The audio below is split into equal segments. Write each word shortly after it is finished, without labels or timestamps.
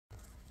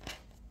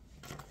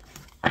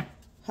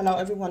Hello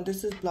everyone,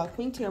 this is Blood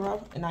Queen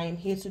Tarot, and I am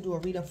here to do a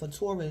reading for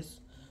Taurus.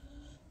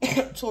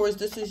 Taurus,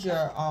 this is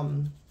your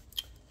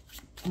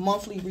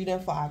monthly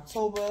reading for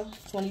October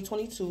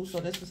 2022.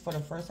 So this is for the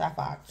first half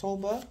of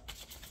October,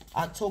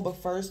 October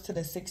 1st to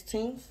the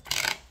 16th.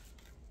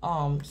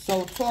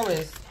 So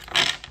Taurus,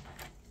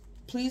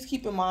 please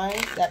keep in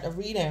mind that the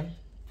reading,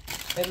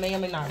 it may or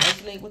may not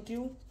resonate with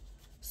you.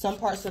 Some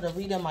parts of the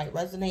reading might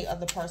resonate,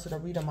 other parts of the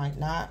reading might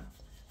not.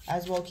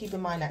 As well, keep in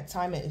mind that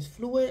timing is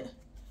fluid.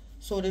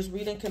 So this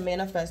reading can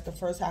manifest the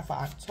first half of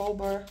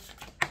October.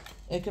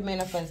 It can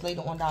manifest later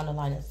on down the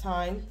line as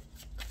time.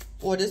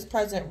 Or this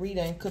present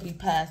reading could be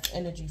past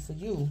energy for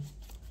you.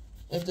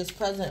 If this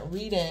present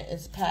reading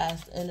is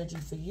past energy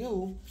for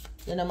you,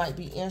 then there might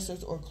be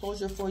answers or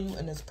closure for you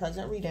in this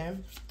present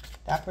reading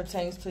that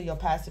pertains to your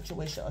past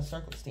situation or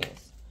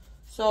circumstance.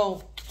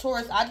 So,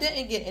 Taurus, I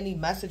didn't get any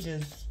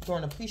messages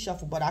during the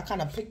pre-shuffle, but I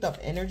kind of picked up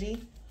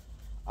energy.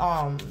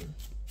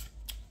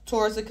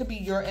 Taurus, it could be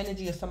your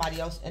energy or somebody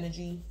else's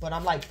energy, but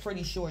I'm like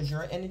pretty sure it's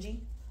your energy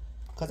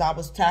because I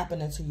was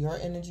tapping into your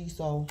energy.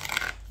 So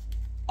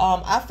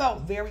I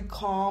felt very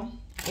calm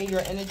in your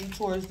energy,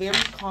 Taurus. Very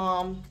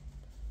calm,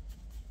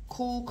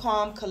 cool,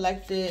 calm,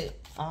 collected.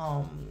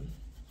 I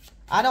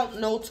don't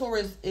know,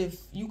 Taurus, if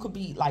you could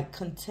be like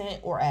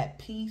content or at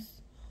peace,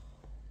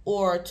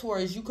 or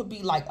Taurus, you could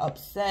be like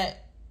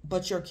upset,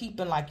 but you're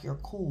keeping like your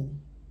cool,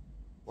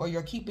 or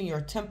you're keeping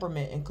your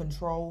temperament in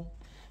control.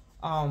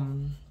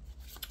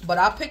 But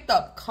I picked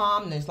up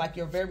calmness, like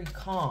you're very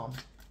calm.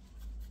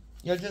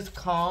 You're just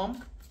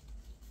calm.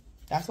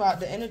 That's why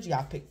the energy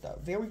I picked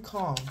up, very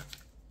calm.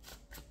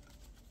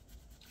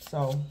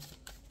 So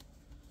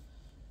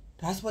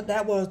that's what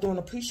that was during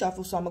the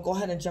pre-shuffle. So I'm going to go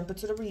ahead and jump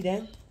into the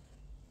reading.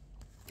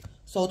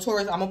 So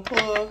Taurus, I'm going to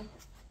pull,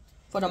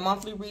 for the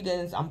monthly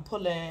readings, I'm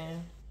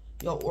pulling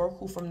your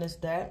oracle from this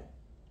deck.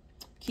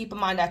 Keep in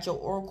mind that your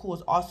oracle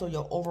is also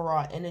your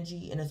overall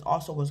energy, and it's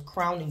also what's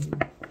crowning you.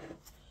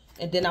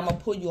 And then I'm going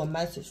to pull you a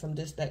message from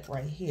this deck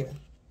right here.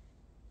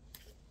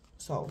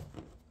 So,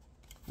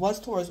 what's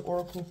Taurus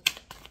Oracle?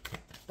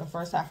 The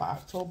first half of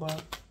October.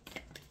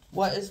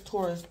 What is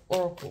Taurus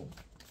Oracle?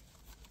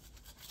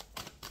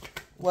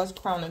 What's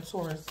crowning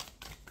Taurus?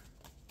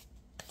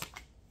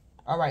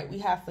 Alright, we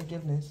have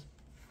forgiveness.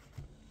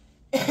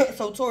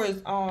 So, Taurus,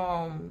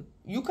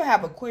 you could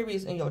have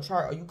Aquarius in your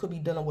chart, or you could be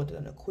dealing with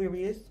an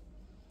Aquarius.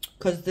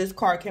 Because this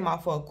card came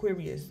out for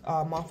Aquarius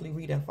monthly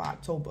reading for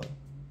October.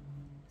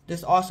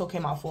 This also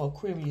came out for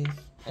Aquarius.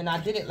 And I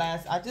did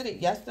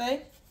it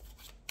yesterday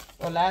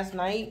or last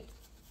night.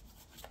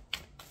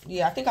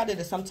 Yeah, I think I did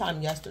it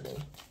sometime yesterday.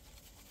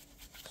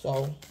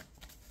 So,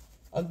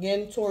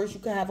 again, Taurus, you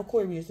can have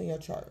Aquarius in your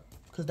chart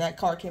because that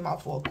card came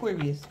out for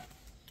Aquarius.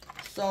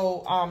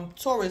 So,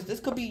 Taurus, this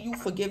could be you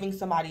forgiving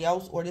somebody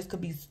else, or this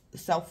could be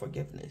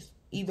self-forgiveness.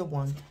 Either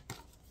one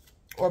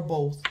or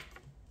both.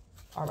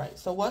 All right,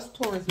 so what's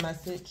Taurus'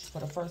 message for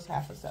the first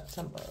half of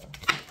September?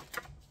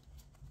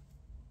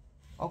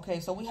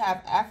 Okay, so we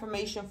have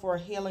affirmation for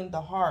healing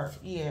the heart.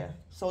 Yeah,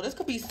 so this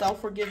could be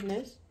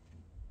self-forgiveness.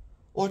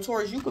 Or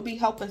Taurus, you could be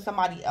helping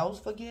somebody else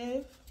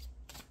forgive.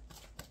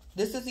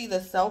 This is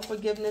either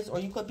self-forgiveness, or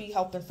you could be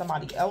helping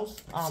somebody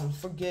else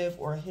forgive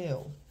or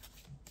heal.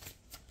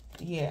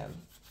 Yeah,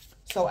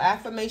 so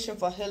affirmation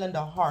for healing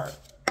the heart.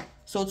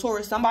 So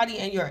Taurus, somebody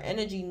in your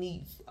energy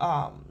needs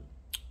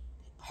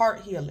heart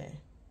healing.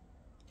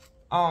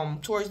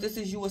 Taurus, this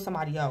is you or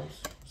somebody else.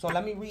 So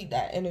let me read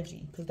that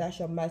energy because that's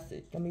your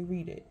message. Let me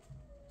read it.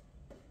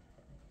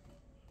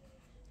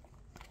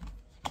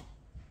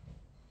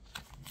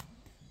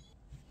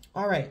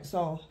 All right,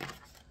 so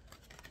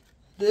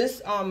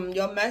this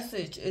your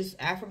message is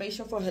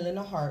affirmation for healing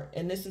the heart,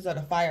 and this is of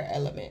the fire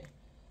element.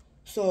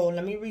 So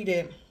let me read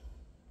it.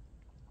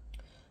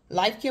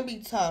 Life can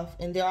be tough,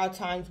 and there are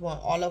times when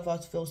all of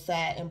us feel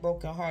sad and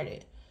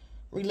brokenhearted.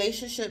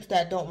 Relationships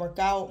that don't work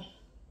out,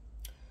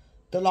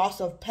 the loss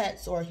of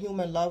pets or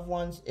human loved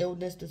ones,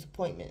 illness,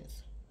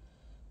 disappointments.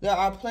 There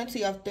are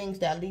plenty of things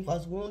that leave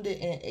us wounded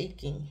and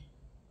aching.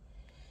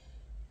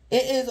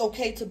 It is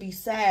okay to be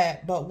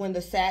sad, but when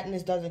the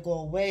sadness doesn't go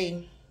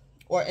away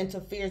or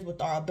interferes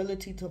with our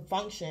ability to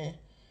function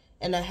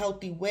in a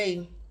healthy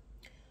way,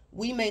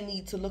 we may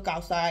need to look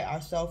outside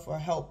ourselves for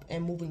help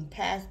and moving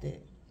past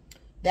it.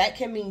 That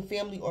can mean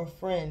family or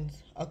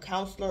friends, a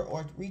counselor,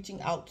 or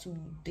reaching out to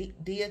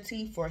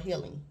deity for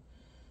healing.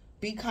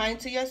 Be kind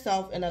to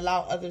yourself and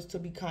allow others to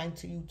be kind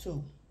to you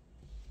too.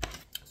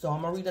 So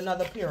I'm going to read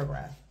another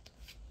paragraph.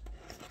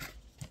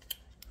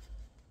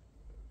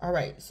 All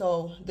right,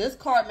 so this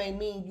card may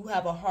mean you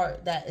have a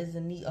heart that is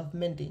in need of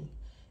mending.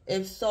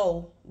 If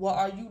so, what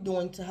are you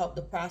doing to help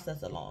the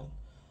process along?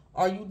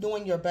 Are you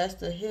doing your best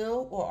to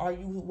heal, or are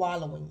you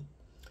wallowing?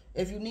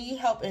 If you need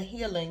help in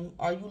healing,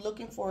 are you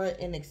looking for it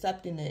and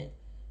accepting it?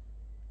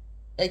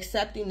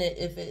 Accepting it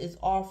if it is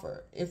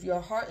offered. If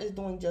your heart is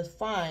doing just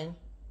fine,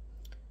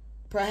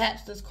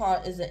 perhaps this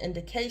card is an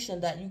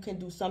indication that you can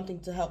do something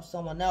to help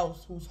someone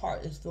else whose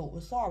heart is filled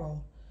with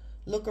sorrow.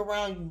 Look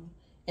around you,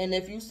 and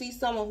if you see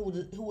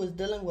someone who is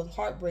dealing with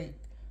heartbreak,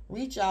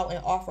 Reach out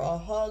and offer a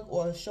hug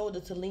or a shoulder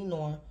to lean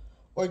on,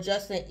 or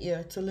just an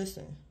ear to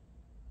listen.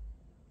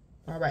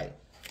 All right.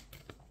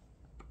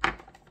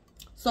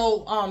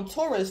 So,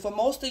 Taurus, for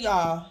most of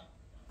y'all,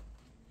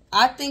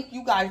 I think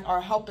you guys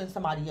are helping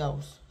somebody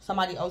else.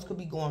 Somebody else could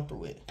be going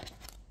through it.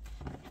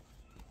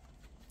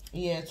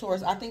 Yeah,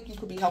 Taurus, I think you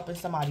could be helping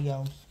somebody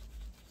else.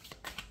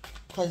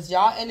 Because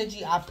y'all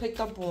energy, I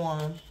picked up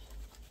on.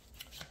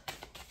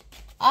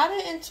 I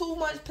didn't too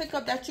much pick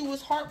up that you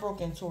was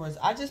heartbroken, Taurus.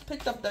 I just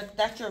picked up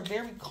that you're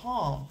very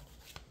calm.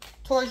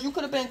 Taurus, you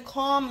could have been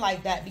calm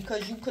like that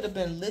because you could have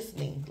been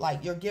listening.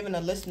 Like you're giving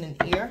a listening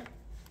ear.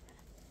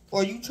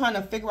 Or you trying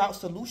to figure out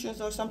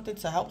solutions or something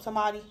to help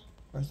somebody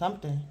or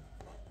something.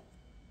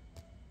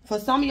 For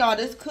some of y'all,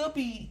 this could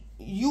be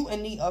you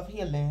in need of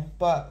healing.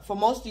 But for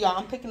most of y'all,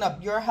 I'm picking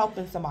up you're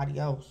helping somebody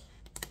else.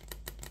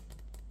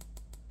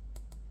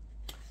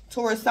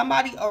 Taurus,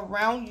 somebody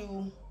around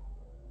you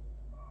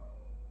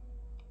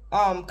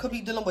could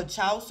be dealing with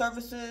child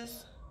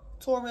services,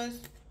 Taurus.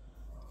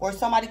 Or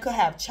somebody could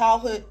have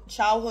childhood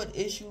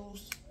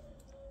issues.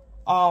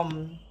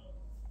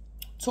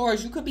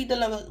 Taurus, you could be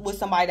dealing with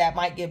somebody that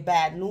might get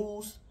bad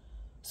news.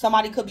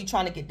 Somebody could be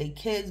trying to get their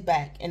kids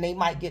back and they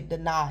might get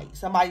denied.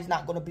 Somebody's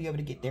not going to be able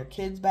to get their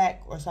kids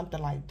back or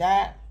something like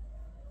that.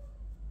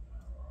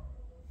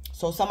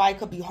 So somebody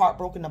could be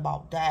heartbroken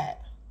about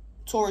that.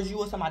 Taurus, you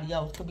or somebody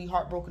else could be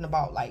heartbroken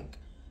about like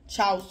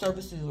child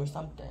services or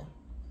something.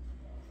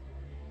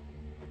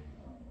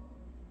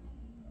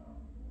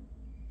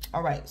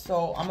 All right,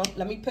 so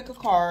let me pick a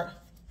card.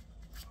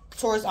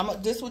 Taurus,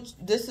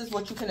 this is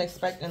what you can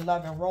expect in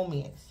love and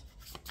romance.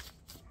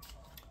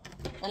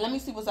 And let me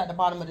see what's at the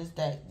bottom of this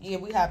deck. Yeah,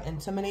 we have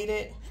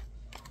intimidated.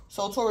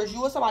 So, Taurus,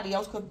 you or somebody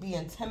else could be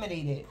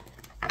intimidated.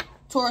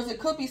 Taurus, it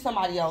could be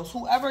somebody else.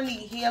 Whoever need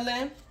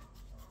healing,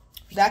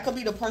 that could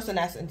be the person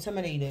that's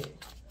intimidated.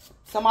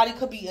 Somebody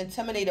could be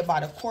intimidated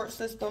by the court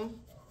system.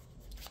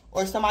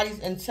 Or somebody's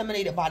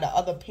intimidated by the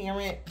other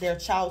parent, their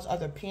child's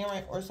other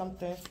parent or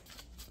something.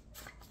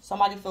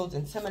 Somebody feels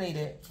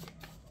intimidated.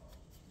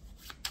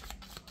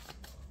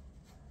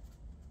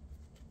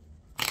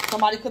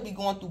 Somebody could be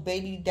going through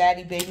baby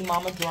daddy, baby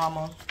mama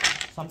drama.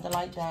 Something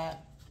like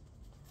that.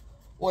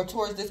 Or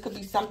Taurus, this could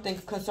be something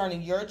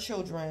concerning your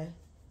children.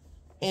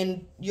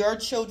 And your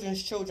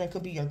children's children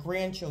could be your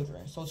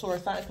grandchildren. So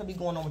Taurus, something could be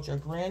going on with your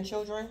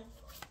grandchildren.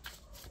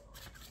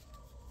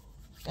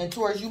 And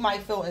Taurus, you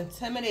might feel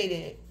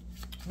intimidated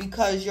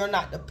because you're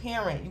not the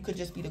parent. You could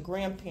just be the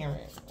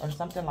grandparent or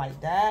something like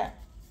that.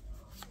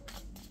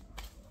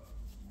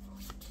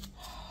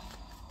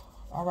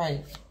 All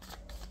right.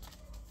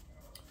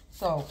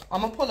 So, I'm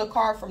going to pull a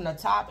card from the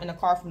top and a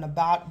card from the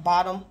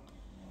bottom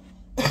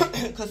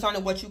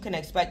concerning what you can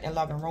expect in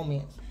love and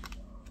romance.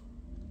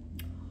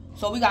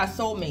 So, we got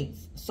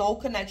soulmates, soul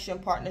connection,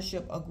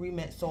 partnership,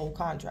 agreement, soul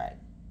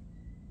contract.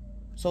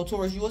 So,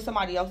 Taurus, you or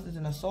somebody else is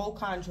in a soul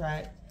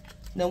contract.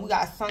 Then we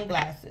got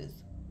sunglasses.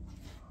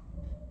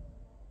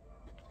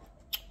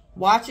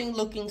 Watching,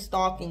 looking,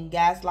 stalking,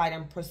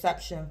 gaslighting,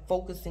 perception,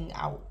 focusing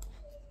out.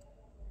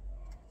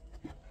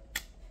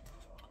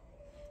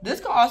 This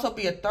could also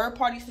be a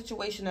third-party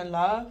situation in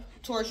love.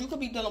 Taurus, you could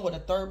be dealing with a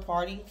third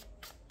party.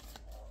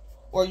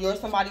 Or you're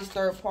somebody's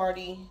third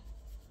party.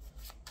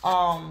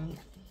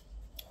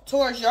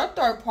 Taurus, your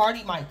third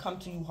party might come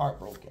to you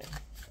heartbroken.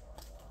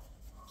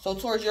 So,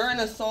 Taurus, you're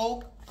in a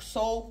soul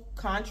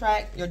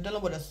contract. You're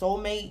dealing with a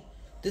soulmate.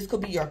 This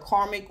could be your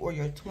karmic or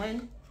your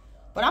twin.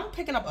 But I'm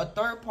picking up a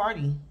third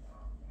party.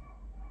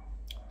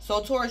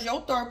 So, Taurus,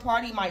 your third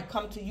party might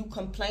come to you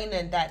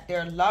complaining that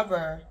their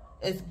lover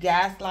is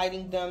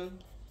gaslighting them.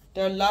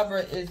 Their lover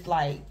is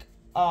like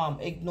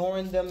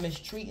ignoring them,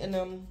 mistreating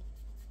them,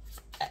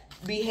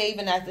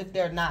 behaving as if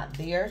they're not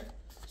there.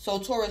 So,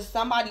 Taurus,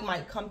 somebody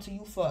might come to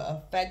you for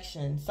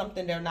affection,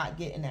 something they're not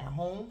getting at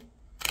home.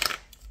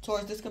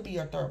 Taurus, this could be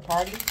your third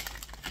party.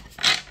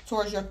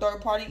 Taurus, your third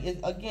party is,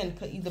 again,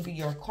 could either be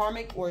your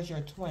karmic or is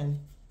your twin.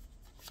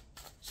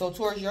 So,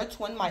 Taurus, your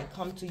twin might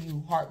come to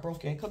you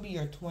heartbroken. It could be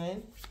your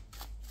twin.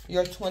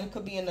 Your twin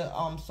could be in a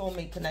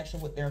soulmate connection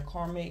with their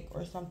karmic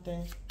or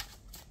something.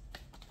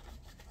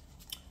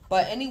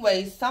 But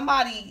anyway,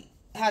 somebody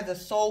has a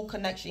soul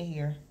connection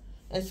here.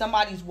 And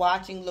somebody's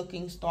watching,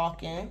 looking,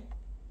 stalking,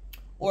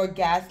 or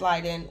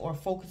gaslighting, or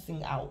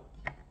focusing out.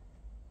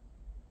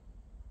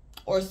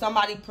 Or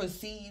somebody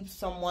perceives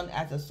someone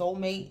as a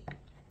soulmate.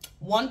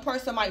 One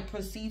person might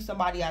perceive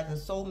somebody as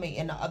a soulmate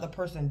and the other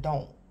person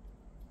don't.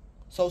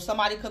 So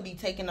somebody could be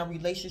taking a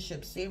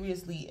relationship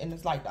seriously and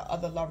it's like the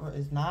other lover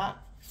is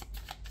not.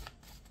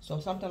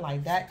 So something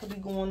like that could be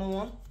going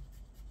on.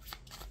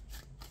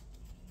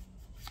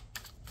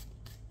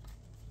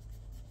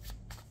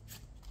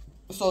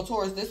 So,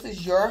 Taurus, this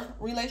is your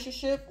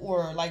relationship,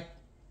 or like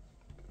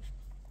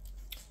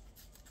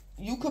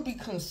you could be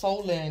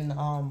consoling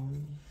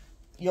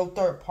your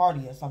third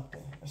party or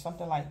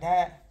something like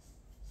that.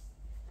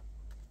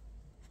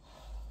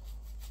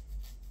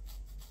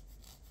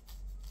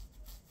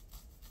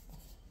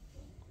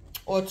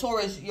 Or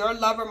Taurus, your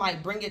lover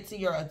might bring it to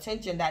your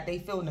attention that they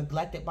feel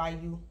neglected by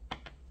you.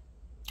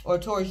 Or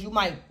Taurus, you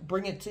might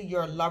bring it to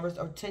your lover's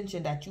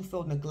attention that you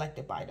feel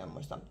neglected by them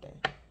or something.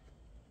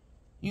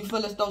 You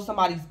feel as though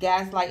somebody's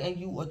gaslighting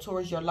you, or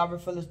Taurus, your lover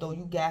feel as though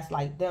you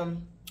gaslight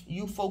them.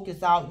 You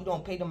focus out, you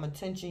don't pay them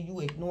attention, you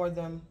ignore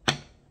them.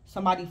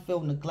 Somebody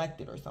feel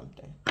neglected or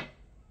something.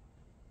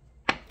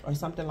 Or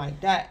something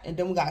like that. And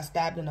then we got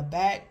stabbed in the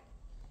back.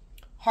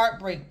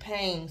 Heartbreak,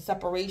 pain,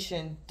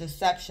 separation,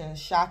 deception,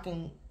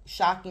 shocking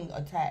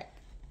attack.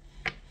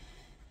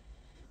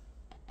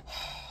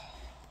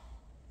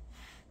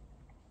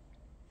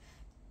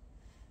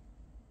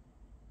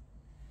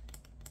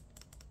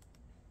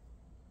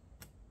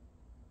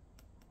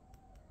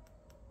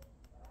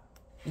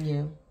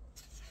 Yeah.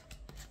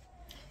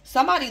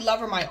 Somebody's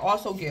lover might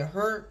also get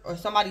hurt, or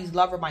somebody's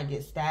lover might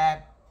get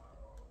stabbed.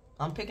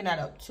 I'm picking that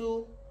up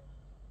too.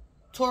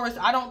 Taurus,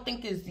 I don't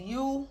think it's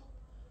you.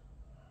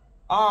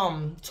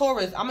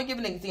 Taurus, I'm gonna give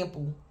an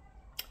example.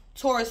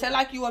 Taurus, say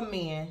like you a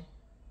man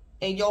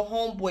and your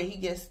homeboy, he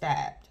gets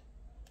stabbed.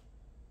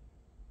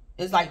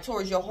 It's like,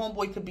 Taurus, your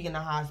homeboy could be in the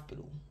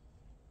hospital.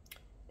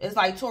 It's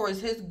like,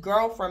 Taurus, his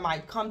girlfriend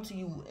might come to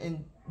you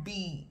and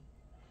be...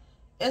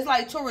 It's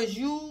like, Taurus,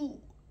 you...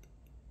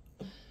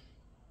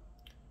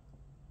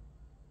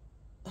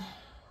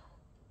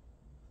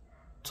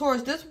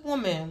 Taurus, this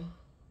woman,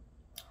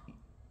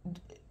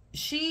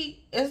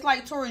 it's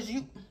like, Taurus,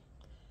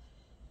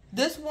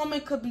 this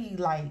woman could be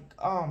like,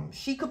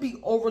 she could be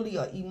overly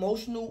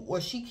emotional, or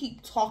she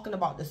keep talking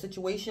about the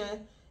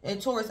situation.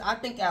 And Taurus, I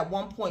think at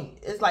one point,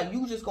 it's like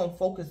you just gonna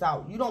focus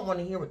out. You don't want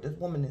to hear what this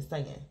woman is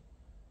saying.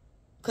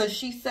 Because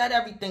she said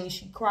everything.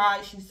 She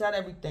cried. She said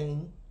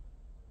everything.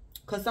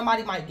 Because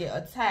somebody might get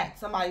attacked.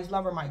 Somebody's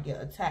lover might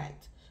get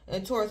attacked.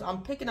 And Taurus,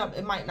 I'm picking up,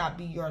 it might not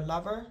be your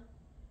lover.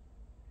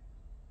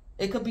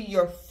 It could be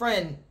your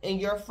friend,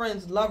 and your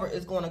friend's lover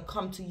is going to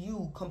come to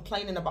you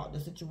complaining about the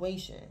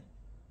situation.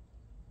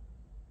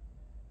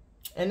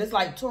 And it's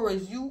like,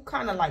 Taurus, you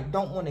kind of like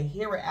don't want to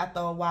hear it after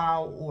a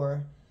while,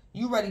 or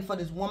you ready for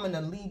this woman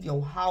to leave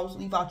your house,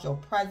 leave out your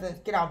presence,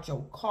 get out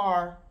your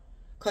car,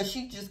 because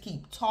she just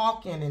keep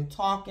talking and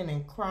talking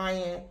and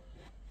crying.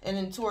 And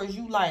then Taurus,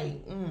 you like,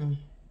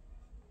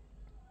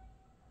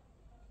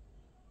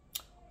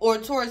 Or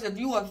Taurus, if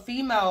you a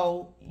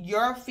female,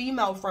 your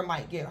female friend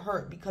might get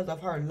hurt because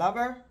of her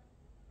lover.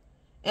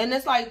 And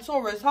it's like,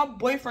 Taurus, her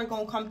boyfriend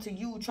gonna come to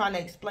you trying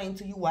to explain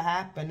to you what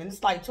happened. And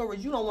it's like,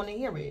 Taurus, you don't want to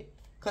hear it.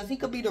 Because he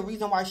could be the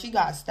reason why she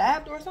got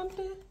stabbed or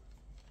something.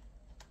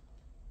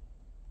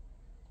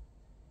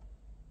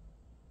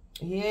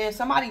 Yeah,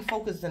 somebody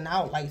focusing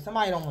out. Like,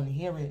 somebody don't want to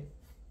hear it.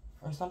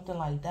 Or something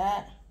like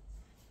that.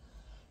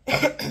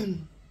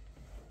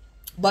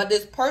 But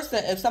this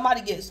person, if somebody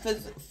gets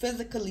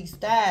physically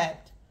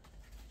stabbed,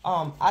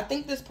 I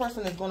think this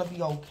person is going to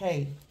be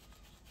okay.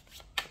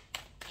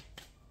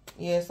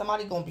 Yeah,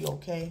 somebody going to be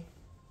okay.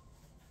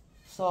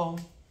 So,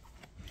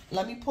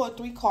 let me pull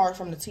 3 cards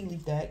from the tea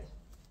leaf deck.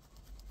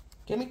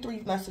 Give me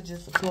 3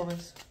 messages for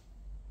Taurus.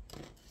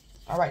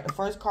 All right, the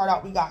first card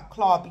out, we got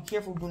Claw. Be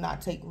careful, do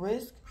not take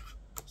risk.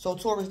 So,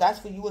 Taurus, that's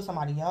for you or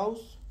somebody else.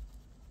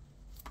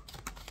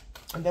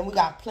 And then we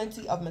got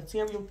Plenty of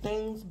Material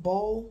Things,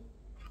 Bowl.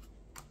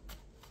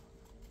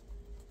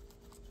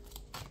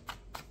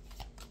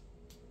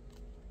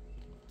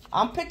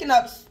 I'm picking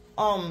up,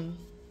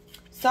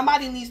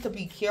 somebody needs to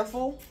be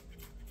careful,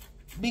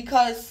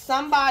 because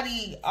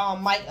somebody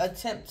might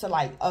attempt to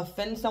like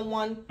offend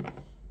someone,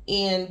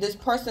 and this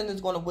person is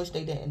going to wish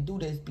they didn't do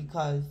this,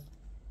 because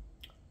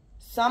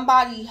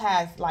somebody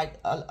has like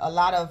a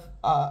lot of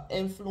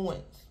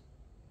influence.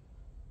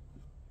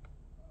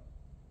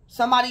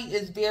 Somebody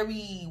is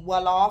very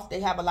well off. They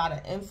have a lot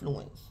of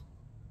influence.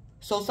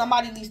 So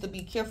somebody needs to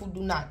be careful,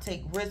 do not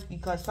take risks,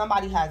 because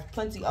somebody has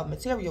plenty of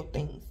material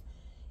things.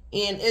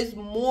 And it's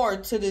more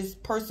to this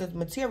person's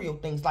material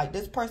things. Like,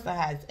 this person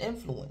has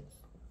influence.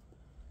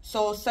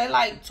 So, say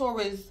like,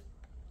 Taurus,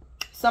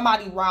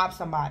 somebody robbed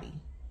somebody.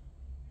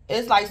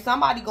 It's like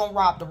somebody gonna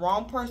rob the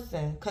wrong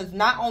person. Because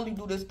not only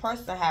do this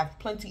person have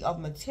plenty of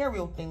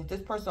material things,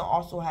 this person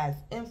also has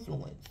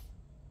influence.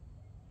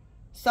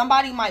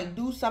 Somebody might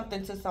do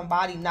something to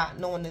somebody not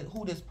knowing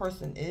who this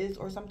person is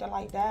or something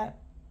like that.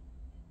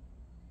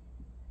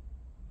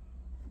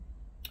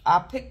 I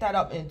picked that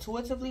up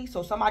intuitively.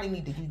 So somebody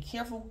need to be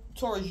careful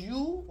towards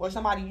you or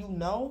somebody you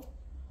know.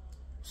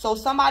 So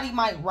somebody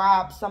might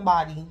rob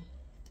somebody,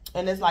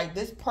 and it's like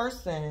this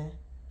person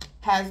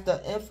has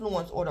the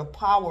influence or the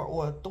power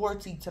or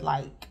authority to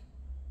like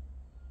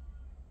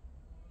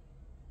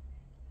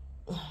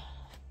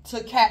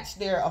to catch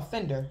their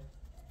offender.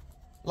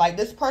 Like,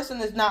 this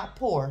person is not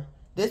poor.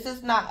 This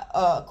is not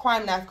a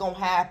crime that's gonna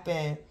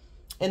happen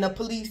and the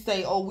police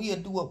say, oh, we'll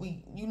do what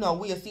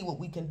we'll see what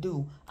we can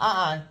do.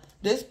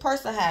 This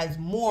person has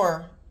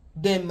more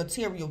than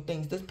material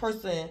things. This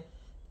person,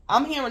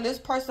 I'm hearing this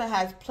person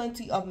has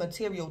plenty of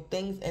material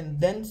things and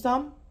then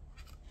some.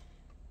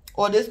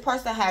 Or this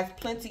person has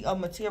plenty of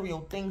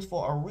material things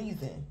for a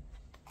reason.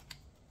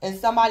 And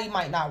somebody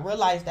might not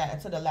realize that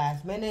until the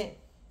last minute.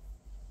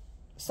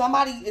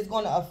 Somebody is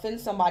going to offend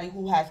somebody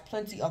who has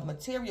plenty of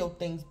material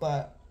things,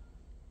 but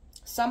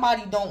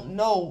somebody don't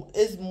know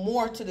is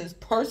more to this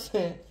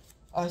person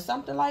or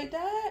something like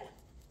that.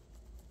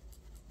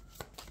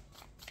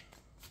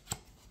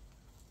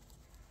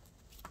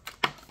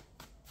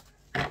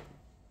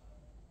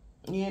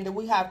 Yeah, and then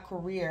we have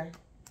career.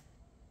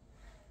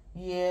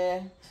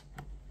 Yeah.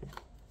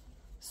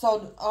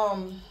 So,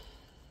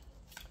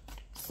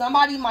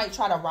 somebody might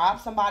try to rob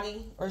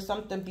somebody or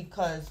something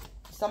because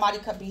somebody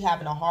could be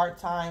having a hard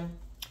time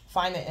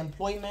finding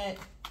employment,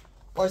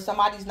 or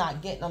somebody's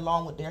not getting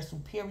along with their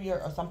superior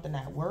or something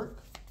at work.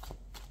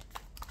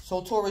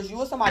 So, Taurus, you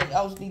or somebody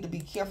else need to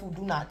be careful.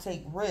 Do not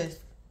take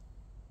risks.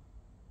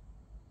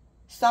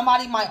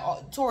 Somebody might,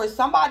 Taurus,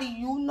 somebody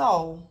you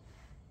know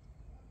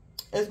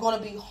is going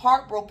to be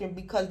heartbroken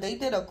because they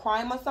did a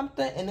crime or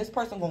something, and this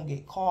person going to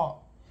get caught.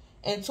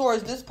 And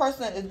Taurus, this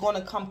person is going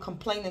to come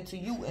complaining to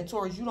you, and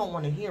Taurus, you don't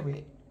want to hear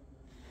it.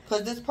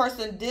 Because this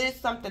person did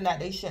something that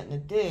they shouldn't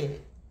have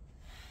did.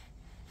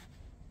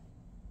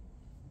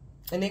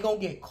 And they're going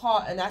to get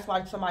caught, and that's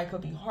why somebody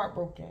could be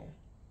heartbroken.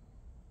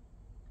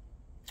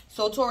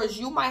 So, Taurus,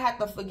 you might have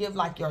to forgive,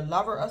 like, your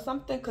lover or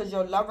something, because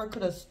your lover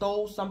could have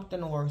stole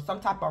something or some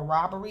type of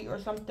robbery or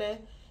something.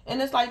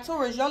 And it's like,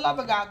 Taurus, your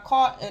lover got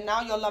caught, and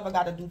now your lover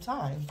got to do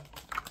time.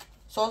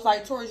 So, it's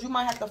like, Taurus, you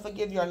might have to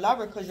forgive your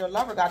lover because your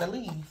lover got to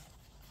leave.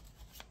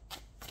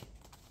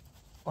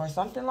 Or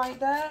something like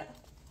that.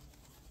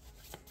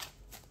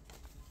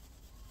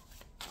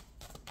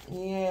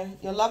 Yeah,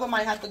 your lover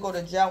might have to go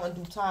to jail and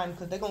do time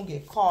because they're going to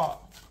get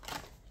caught.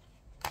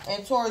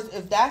 And Taurus,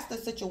 if that's the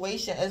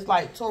situation, it's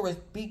like, Taurus,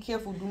 be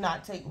careful. Do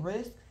not take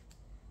risks.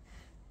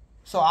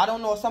 So, I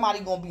don't know if somebody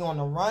going to be on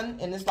the run.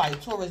 And it's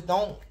like, Taurus,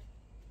 don't.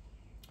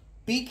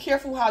 Be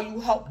careful how you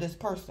help this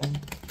person.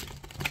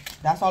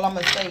 That's all I'm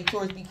going to say.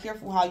 Taurus, be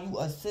careful how you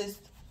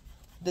assist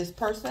this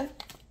person.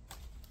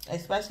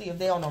 Especially if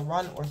they're on a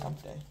run or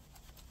something.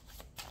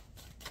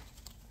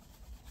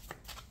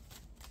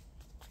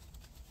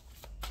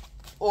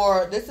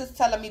 Or this is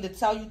telling me to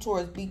tell you,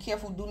 Taurus, be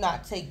careful. Do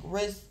not take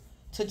risks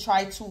to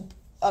try to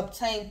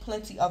obtain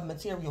plenty of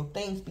material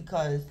things,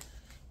 because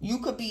you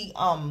could be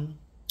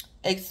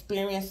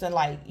experiencing,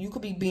 like, you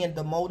could be being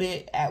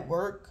demoted at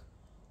work,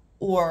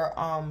 or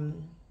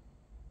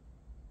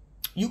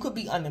you could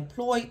be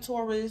unemployed,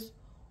 Taurus.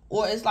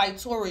 Or it's like,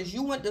 Taurus,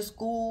 you went to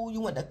school, you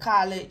went to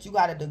college, you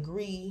got a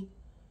degree,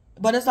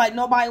 but it's like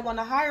nobody want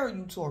to hire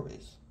you,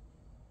 Taurus.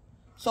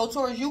 So,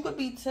 Taurus, you could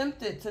be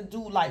tempted to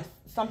do, like,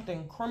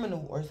 something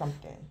criminal or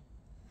something.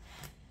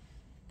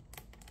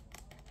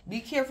 Be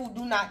careful.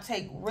 Do not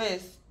take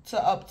risks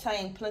to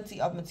obtain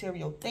plenty of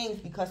material things,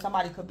 because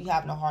somebody could be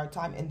having a hard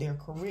time in their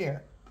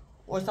career.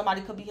 Or somebody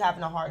could be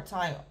having a hard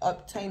time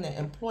obtaining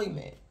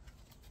employment.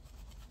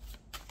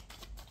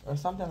 Or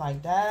something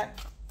like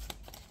that.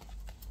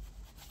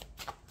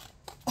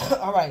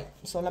 All right.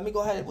 So, let me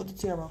go ahead with the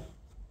tarot.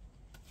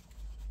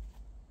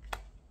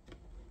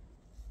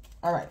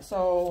 All right.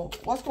 So,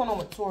 what's going on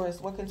with Taurus?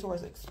 What can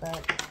Taurus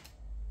expect?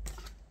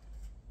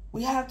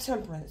 We have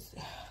Temperance.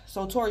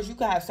 So, Taurus, you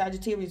could have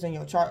Sagittarius in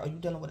your chart, or you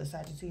dealing with a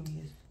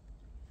Sagittarius.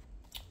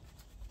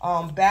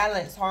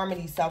 Balance,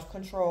 harmony,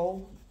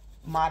 self-control,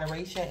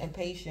 moderation, and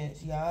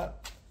patience.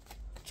 Yup.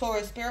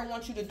 Taurus, Spirit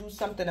wants you to do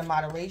something in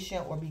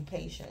moderation or be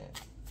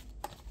patient.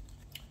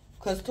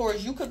 Because,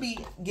 Taurus, you could be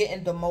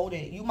getting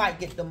demoted. You might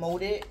get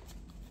demoted.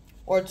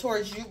 Or,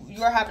 Taurus,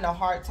 you're having a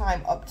hard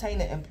time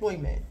obtaining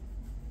employment.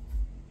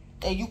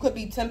 And you could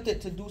be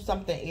tempted to do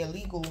something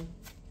illegal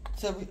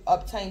to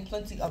obtain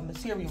plenty of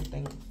material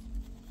things.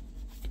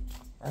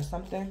 Or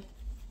something.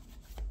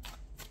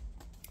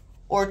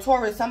 Or,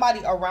 Taurus,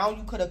 somebody around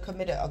you could have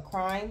committed a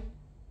crime.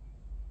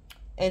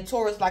 And,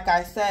 Taurus, like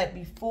I said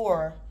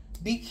before,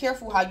 be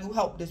careful how you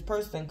help this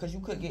person, because you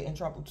could get in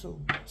trouble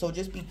too. So,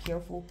 just be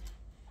careful.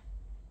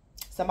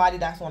 Somebody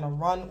that's on a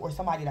run, or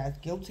somebody that's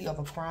guilty of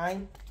a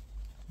crime,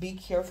 be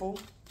careful.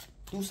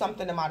 Do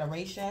something in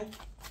moderation.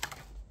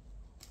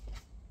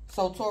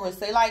 So, Taurus,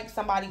 say like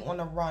somebody on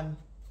a run,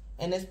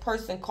 and this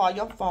person call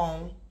your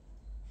phone.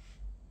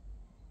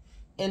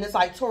 And it's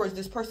like, Taurus,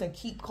 this person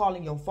keep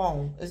calling your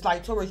phone. It's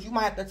like, Taurus, you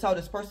might have to tell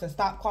this person,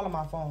 stop calling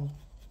my phone.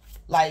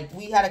 Like,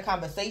 we had a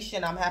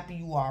conversation. I'm happy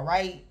you are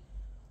right.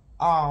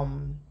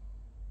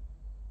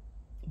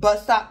 But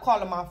stop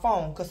calling my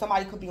phone, because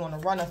somebody could be on the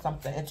run or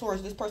something. And,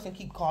 Taurus, this person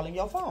keep calling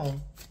your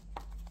phone.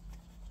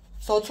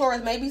 So,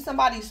 Taurus, maybe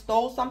somebody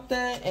stole something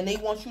and they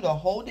want you to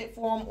hold it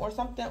for them or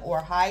something,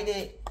 or hide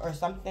it or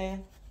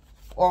something,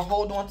 or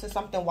hold on to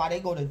something while they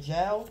go to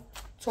jail.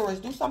 Taurus,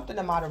 do something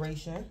in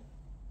moderation.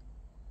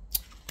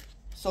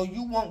 So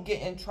you won't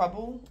get in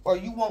trouble, or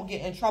you won't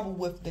get in trouble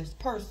with this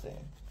person.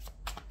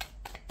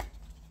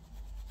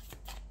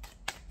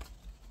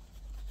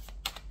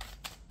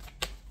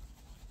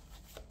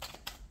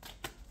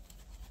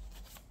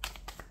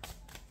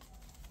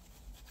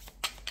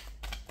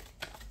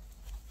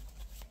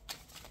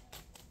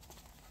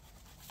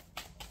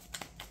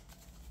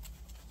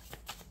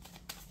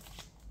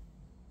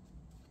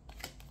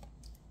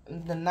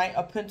 The Knight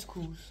of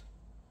Pentacles.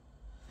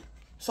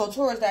 So,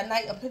 Taurus, that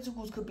Knight of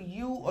Pentacles could be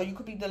you, or you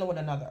could be dealing with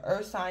another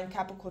earth sign,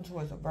 Capricorn,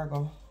 Taurus, or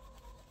Virgo.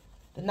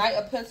 The Knight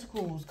of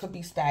Pentacles could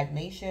be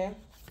stagnation.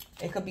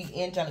 It could be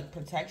angelic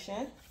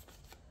protection.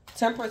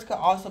 Temperance could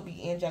also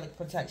be angelic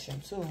protection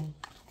too.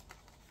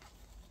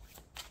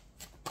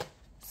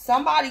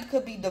 Somebody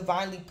could be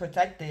divinely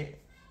protected.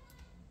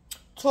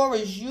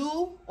 Taurus,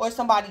 you or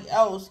somebody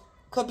else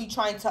could be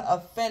trying to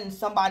offend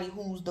somebody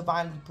who's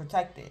divinely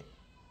protected.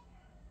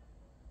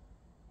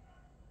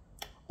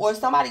 Or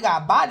somebody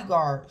got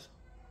bodyguards.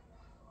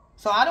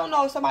 So I don't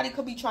know if somebody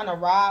could be trying to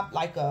rob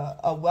like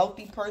a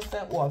wealthy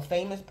person or a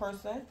famous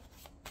person.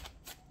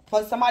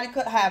 But somebody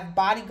could have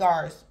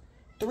bodyguards,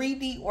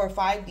 3D or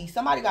 5D.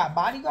 Somebody got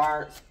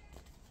bodyguards.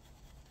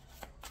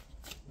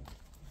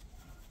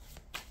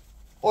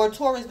 Or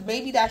Taurus,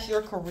 maybe that's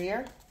your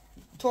career.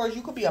 Taurus,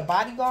 you could be a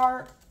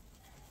bodyguard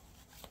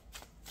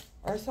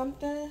or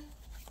something.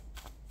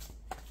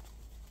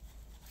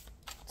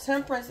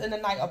 Temperance and the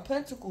Knight of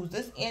Pentacles.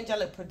 This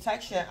angelic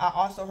protection, I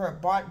also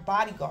heard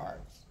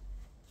bodyguards.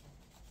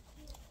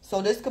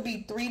 So this could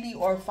be 3D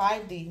or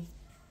 5D.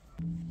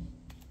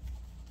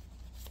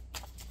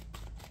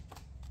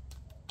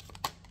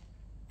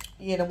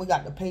 Yeah, then we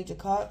got the Page of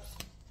Cups.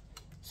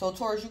 So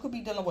Taurus, you could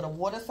be dealing with a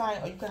water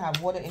sign, or you could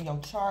have water in your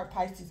chart.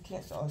 Pisces,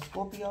 Cancer, or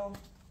Scorpio.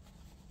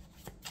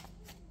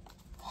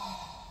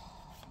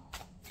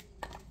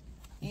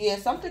 Yeah,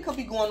 something could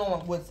be going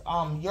on with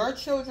your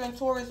children,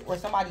 Taurus, or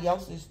somebody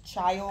else's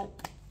child.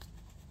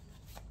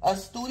 A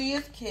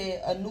studious kid,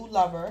 a new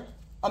lover.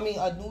 A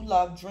new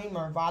love,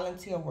 dreamer,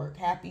 volunteer work,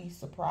 happy,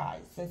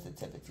 surprise,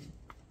 sensitivity.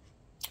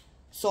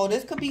 So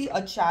this could be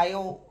a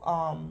child.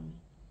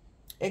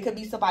 It could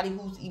be somebody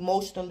who's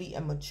emotionally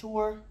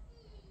immature.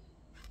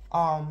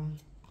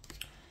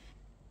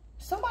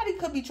 Somebody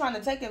could be trying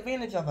to take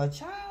advantage of a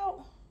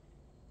child.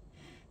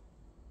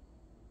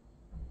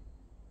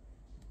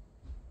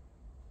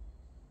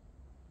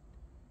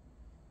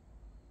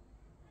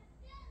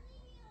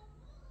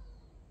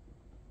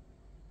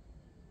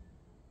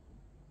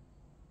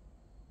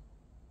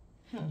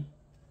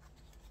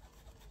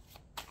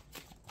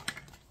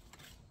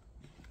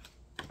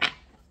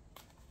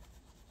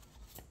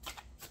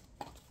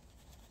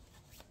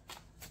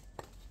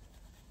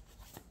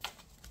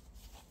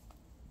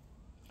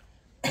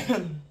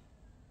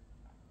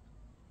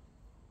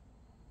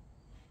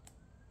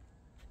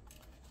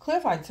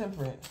 Clarify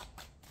Temperance.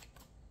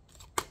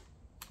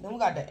 Then we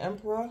got the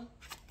Emperor.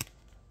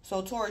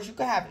 So Taurus, you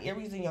could have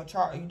Aries in your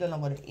chart, or you're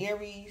dealing with an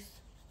Aries.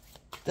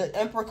 The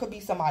Emperor could be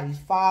somebody's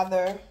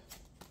father,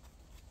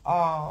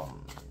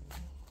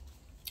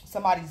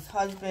 somebody's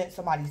husband,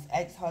 somebody's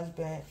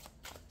ex-husband,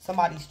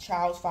 somebody's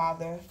child's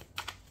father.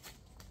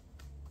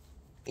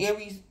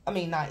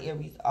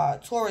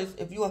 Taurus,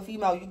 if you're a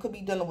female, you could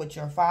be dealing with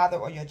your father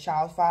or your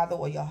child's father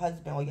or your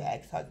husband or your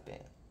ex-husband.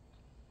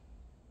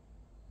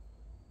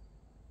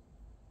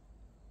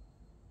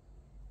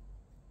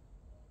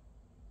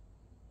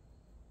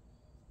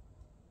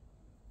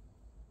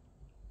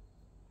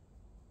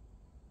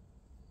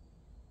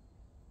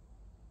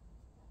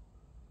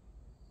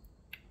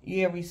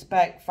 Yeah,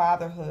 respect,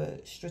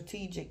 fatherhood,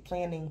 strategic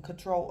planning,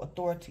 control,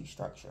 authority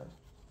structure.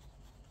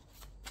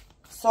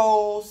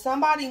 So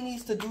somebody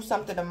needs to do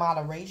something in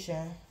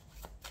moderation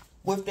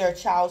with their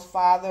child's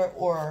father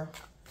or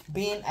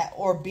being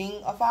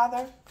a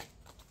father.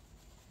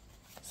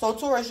 So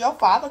Taurus, your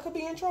father could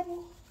be in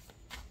trouble,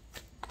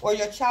 or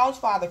your child's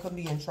father could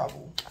be in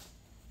trouble.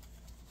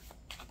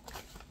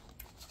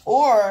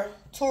 Or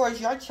Taurus,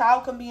 your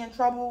child can be in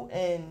trouble,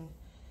 and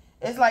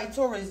it's like,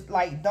 Taurus,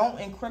 like, don't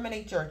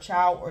incriminate your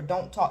child or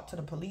don't talk to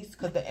the police,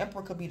 because the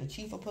Emperor could be the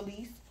chief of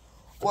police.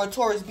 Or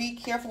Taurus, be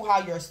careful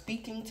how you're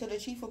speaking to the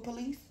chief of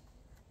police,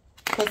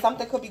 because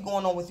something could be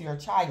going on with your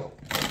child.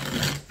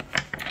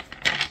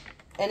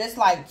 And it's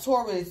like,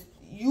 Taurus,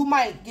 you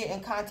might get in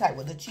contact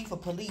with the chief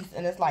of police,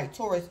 and it's like,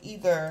 Taurus,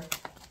 either,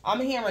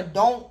 I'm hearing,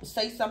 don't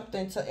say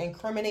something to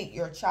incriminate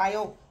your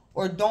child,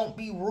 or don't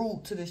be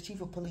rude to this chief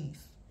of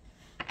police.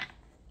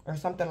 Or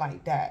something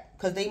like that.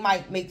 Because they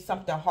might make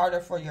something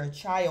harder for your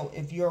child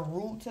if you're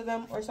rude to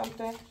them or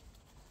something.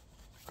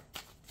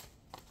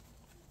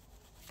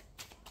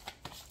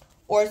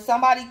 Or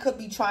somebody could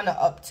be trying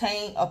to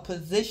obtain a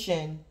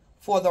position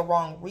for the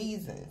wrong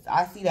reasons.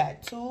 I see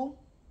that too.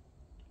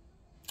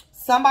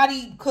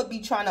 Somebody could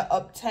be trying to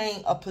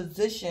obtain a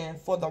position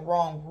for the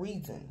wrong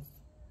reasons.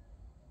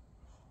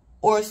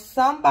 Or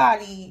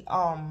somebody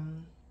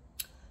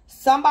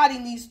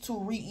needs to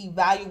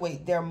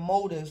reevaluate their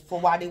motives for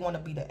why they want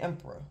to be the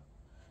Emperor.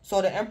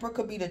 So the Emperor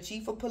could be the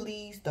chief of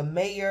police, the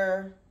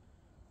mayor.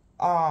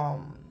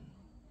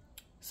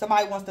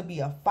 Somebody wants to be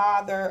a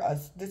father.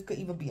 This could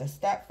even be a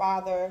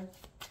stepfather.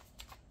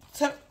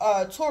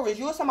 Taurus,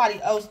 you or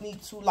somebody else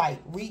need to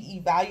like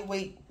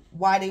reevaluate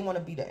why they want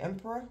to be the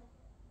Emperor.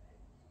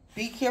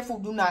 Be careful.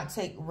 Do not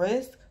take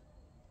risks.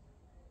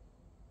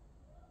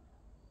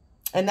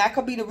 And that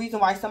could be the reason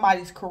why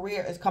somebody's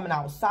career is coming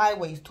out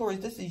sideways. Taurus,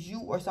 this is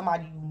you or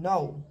somebody you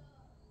know.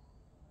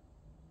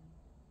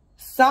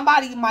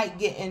 Somebody might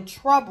get in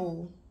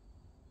trouble.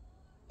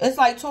 It's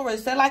like,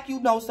 Taurus, say like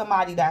you know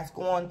somebody that's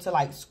going to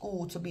like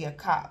school to be a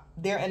cop.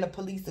 They're in the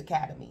police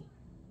academy.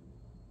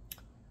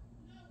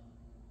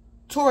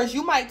 Taurus,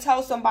 you might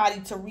tell somebody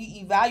to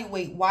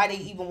reevaluate why they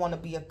even want to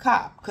be a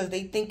cop. Because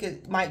they think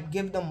it might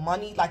give them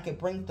money, like it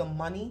brings them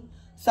money.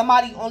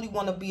 Somebody only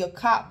want to be a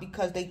cop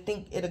because they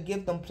think it'll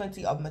give them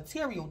plenty of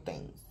material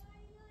things.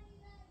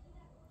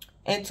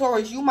 And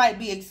Taurus, you might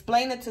be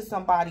explaining to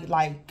somebody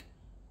like,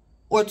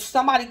 or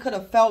somebody could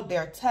have failed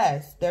their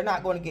test. They're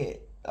not going to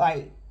get,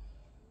 like,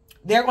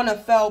 they're going to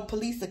fail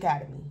police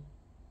academy.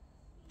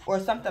 Or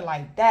something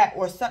like that.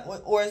 Or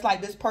it's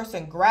like this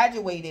person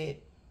graduated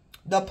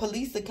the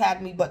police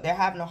academy, but they're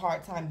having a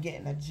hard time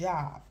getting a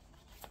job.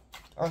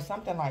 Or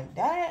something like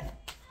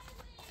that.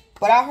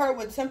 But I heard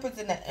with Temperance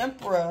and the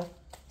Emperor,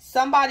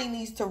 somebody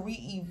needs to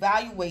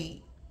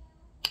reevaluate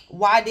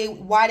why they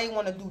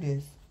want to do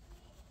this.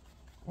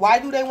 Why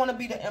do they want to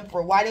be the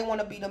emperor? Why they want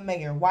to be the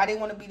mayor? Why they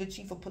want to be the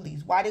chief of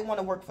police? Why they want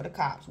to work for the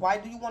cops? Why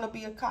do you want to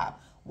be a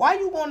cop? Why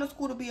you going to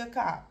school to be a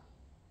cop?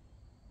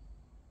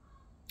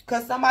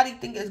 Because somebody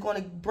think it's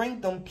going to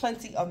bring them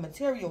plenty of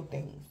material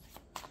things.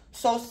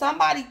 So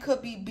somebody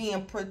could be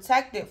being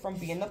protected from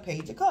being the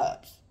Page of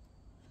Cups.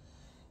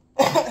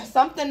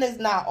 Something is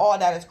not all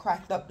that it's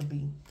cracked up to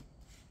be.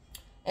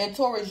 And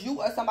Taurus,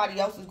 you or somebody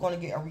else is going to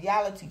get a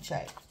reality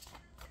check.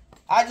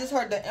 I just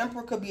heard the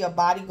Emperor could be a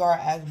bodyguard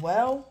as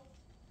well.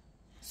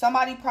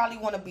 Somebody probably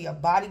want to be a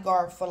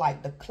bodyguard for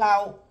like the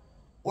clout.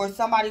 Or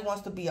somebody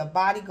wants to be a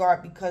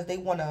bodyguard because they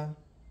want to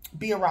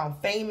be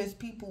around famous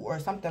people or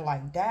something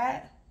like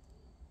that.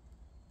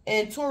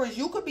 And Taurus,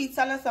 you could be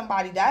telling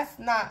somebody that's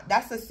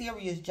a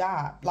serious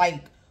job.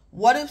 Like,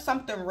 what if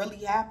something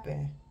really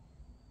happened?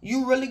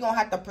 You really gonna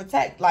have to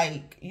protect.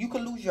 Like, you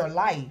could lose your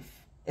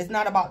life. It's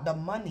not about the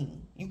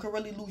money. You could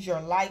really lose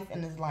your life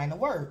in this line of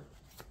work.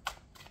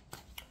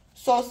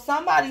 So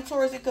somebody,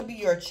 Taurus, it could be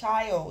your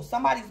child.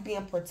 Somebody's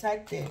being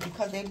protected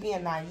because they're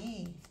being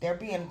naive. They're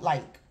being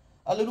like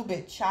a little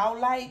bit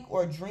childlike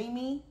or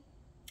dreamy.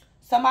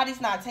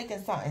 Somebody's not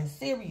taking something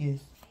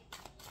serious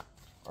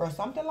or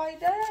something like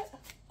that.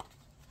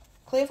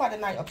 Clarify the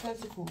Knight of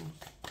Pentacles.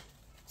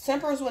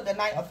 Temperance with the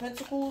Knight of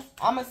Pentacles.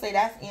 I'm going to say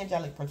that's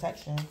angelic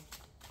protection.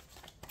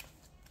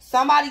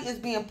 Somebody is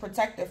being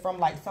protected from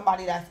like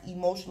somebody that's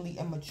emotionally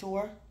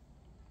immature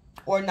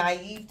or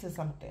naive to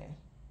something.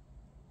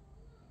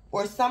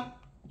 Or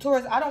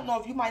Taurus, I don't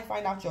know if you might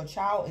find out your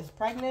child is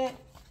pregnant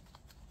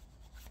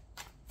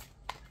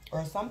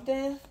or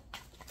something.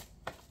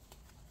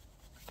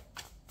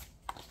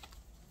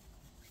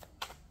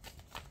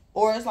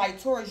 Or it's like,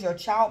 Taurus, your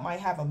child might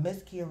have a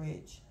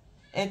miscarriage.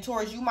 And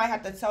Taurus, you might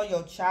have to tell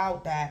your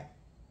child that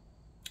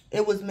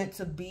it was meant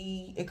to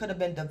be. It could have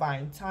been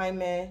divine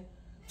timing.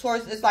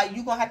 Taurus, it's like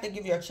you're going to have to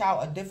give your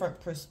child a different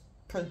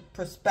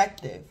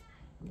perspective.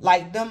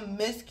 Like them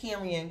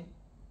miscarrying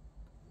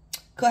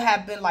could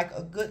have been like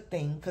a good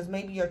thing. Because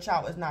maybe your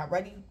child is not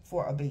ready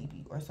for a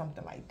baby or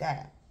something like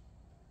that.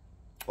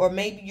 Or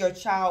maybe your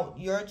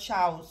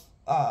child's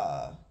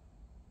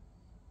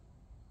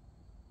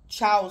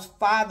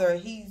father,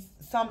 he's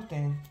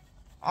something.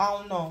 I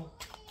don't know.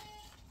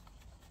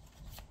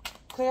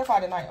 Clarify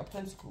the Knight of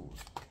Pentacles.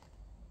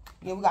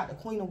 Yeah, we got the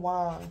Queen of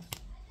Wands.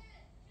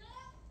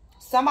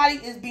 Somebody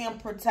is being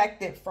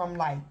protected from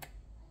like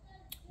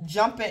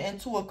jumping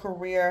into a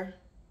career.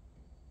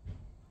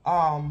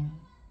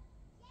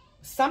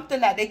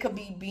 Something that they could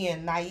be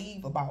being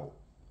naive about.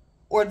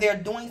 Or they're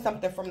doing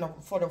something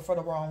for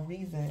the wrong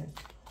reasons.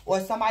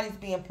 Or somebody's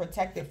being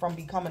protected from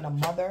becoming a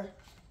mother.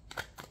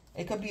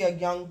 It could be a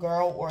young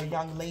girl or a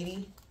young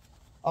lady.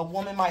 A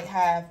woman might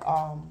have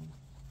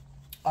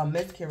a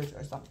miscarriage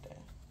or something.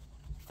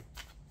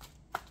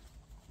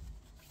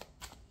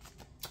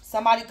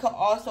 Somebody could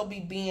also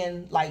be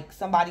being like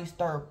somebody's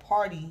third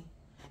party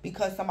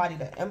because somebody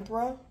the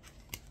Emperor.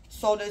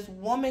 So this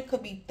woman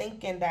could be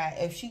thinking that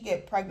if she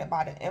get pregnant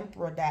by the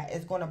Emperor, that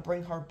is going to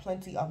bring her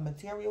plenty of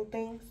material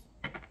things.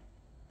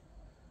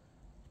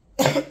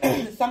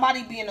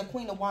 Somebody being the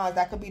Queen of Wands,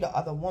 that could be the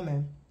other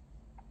woman.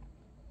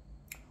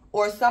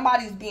 Or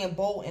somebody's being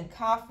bold and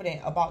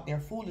confident about their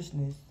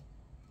foolishness.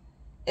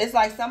 It's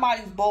like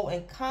somebody's bold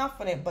and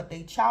confident, but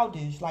they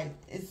childish. Like,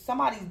 it's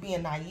somebody's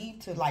being naive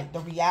to, like, the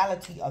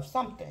reality of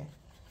something.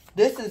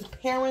 This is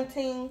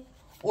parenting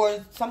or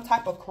some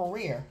type of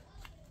career.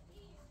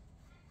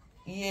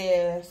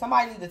 Yeah,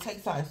 somebody needs to take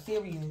something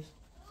serious.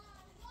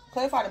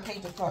 Clarify the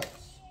Page of Cups.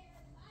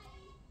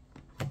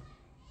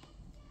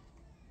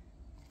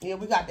 Yeah,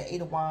 we got the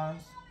Eight of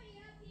Wands.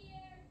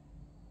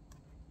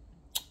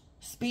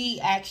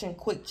 Speed, action,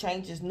 quick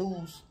changes,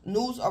 news.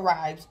 News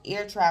arrives,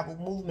 air travel,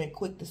 movement,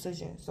 quick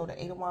decision. So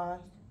the Eight of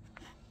Wands.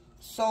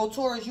 So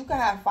Taurus, you can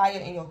have fire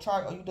in your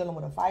chart. Are you dealing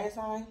with a fire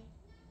sign?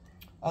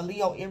 A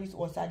Leo, Aries,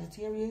 or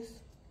Sagittarius?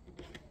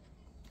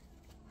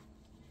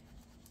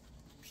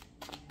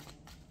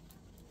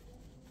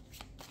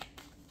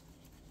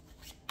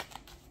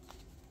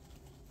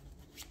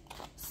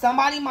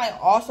 Somebody might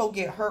also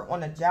get hurt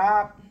on a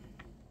job.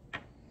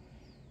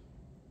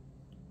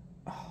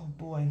 Oh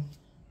boy.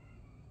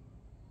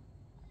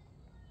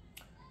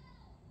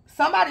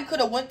 Somebody could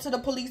have went to the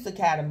police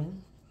academy.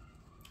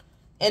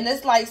 And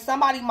it's like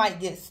somebody might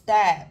get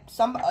stabbed.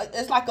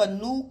 It's like a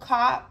new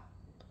cop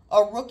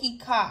a rookie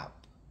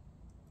cop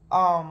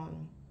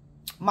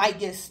might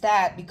get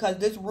stabbed because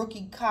this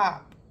rookie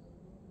cop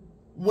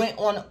went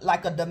on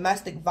like a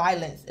domestic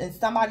violence and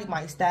somebody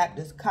might stab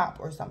this cop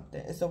or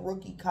something. It's a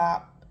rookie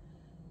cop.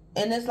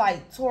 And it's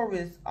like,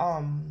 Taurus,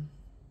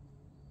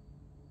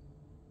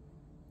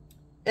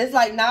 it's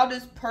like now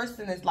this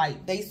person is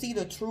like, they see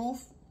the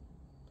truth.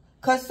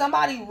 Because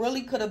somebody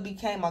really could have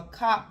became a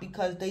cop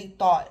because they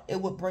thought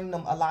it would bring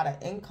them a lot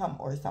of income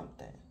or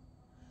something.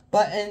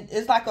 And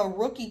it's like a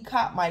rookie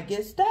cop might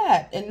get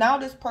stabbed. And now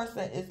this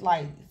person is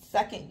like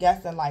second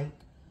guessing, like,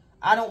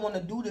 I don't want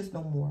to do this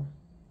no more.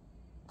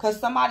 Because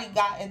somebody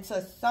got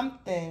into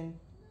something.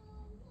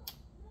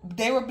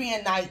 They were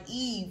being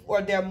naive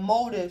or their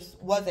motives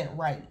wasn't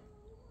right.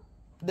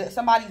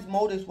 Somebody's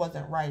motives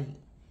wasn't right.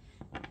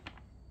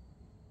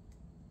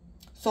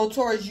 So,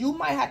 Taurus, you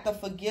might have to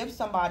forgive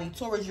somebody.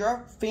 Taurus,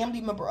 your family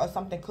member or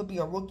something could be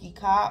a rookie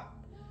cop.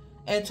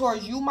 And,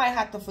 Taurus, you might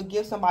have to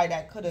forgive somebody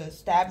that could have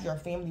stabbed your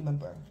family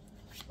member.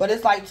 But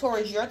it's like,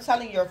 Taurus, you're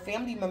telling your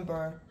family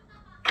member,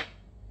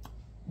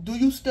 do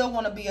you still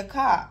want to be a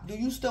cop? Do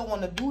you still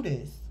want to do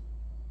this?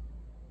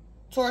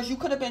 Taurus, you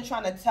could have been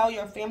trying to tell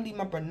your family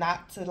member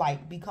not to,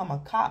 like, become a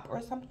cop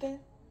or something.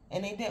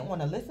 And they didn't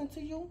want to listen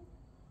to you.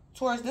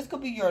 Taurus, this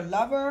could be your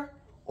lover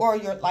or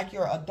your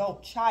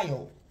adult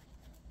child.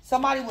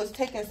 Somebody was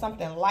taking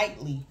something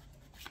lightly.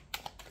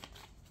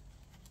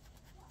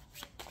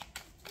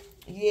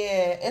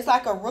 Yeah, it's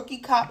like a rookie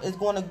cop is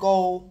going to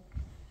go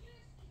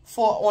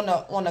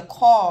on a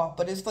call,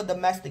 but it's for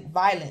domestic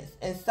violence.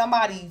 And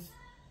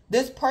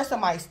this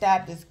person might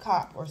stab this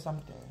cop or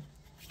something.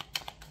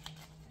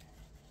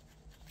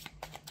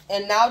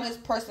 And now this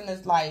person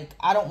is like,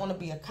 I don't want to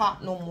be a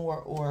cop no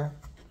more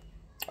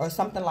or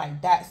something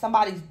like that.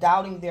 Somebody's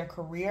doubting their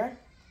career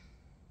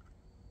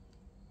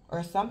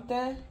or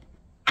something.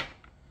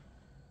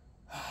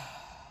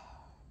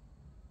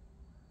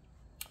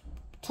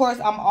 Taurus,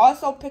 I'm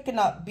also picking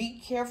up, be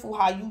careful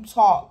how you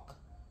talk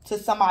to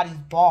somebody's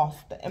boss,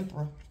 the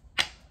Emperor.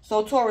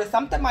 So, Taurus,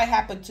 something might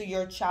happen to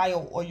your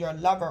child or your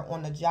lover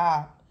on the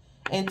job.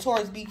 And,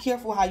 Taurus, be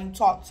careful how you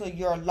talk to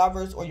your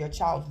lover's or your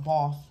child's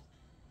boss.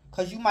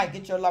 Because you might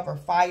get your lover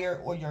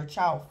fired or your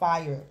child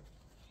fired.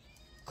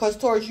 Because,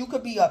 Taurus, you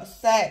could be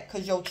upset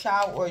because your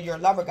child or your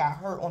lover got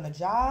hurt on the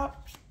job.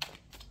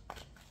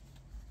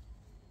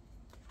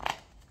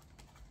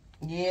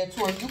 Yeah,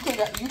 Taurus, you could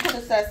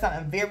have said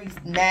something very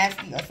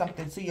nasty or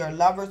something to your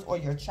lover's or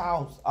your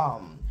child's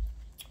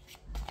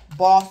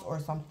boss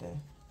or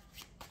something.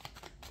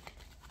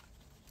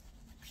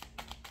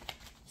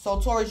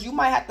 So, Taurus, you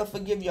might have to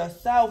forgive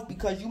yourself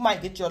because you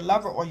might get your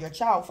lover or your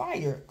child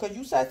fired because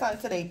you said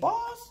something to their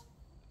boss.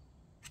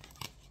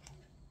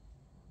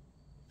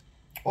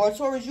 Or,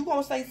 Taurus, you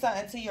going to say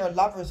something to your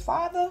lover's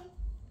father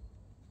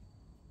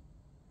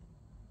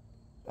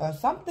or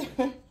something.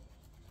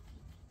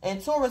 And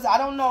Taurus, I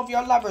don't know if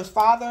your lover's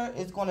father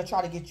is going to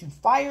try to get you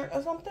fired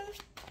or something.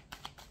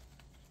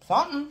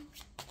 Something.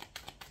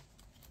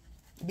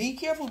 Be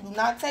careful. Do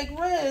not take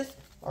risks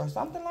or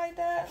something like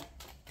that.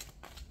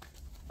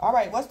 All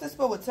right. What's this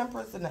for with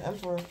Temperance and the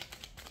Emperor?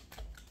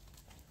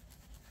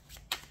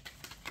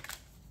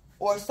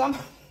 Or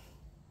somebody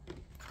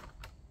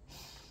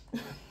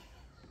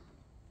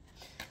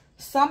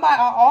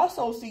I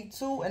also see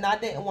too, and I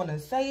didn't want to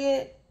say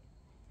it.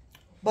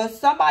 But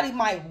somebody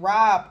might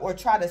rob or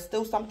try to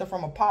steal something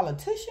from a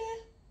politician.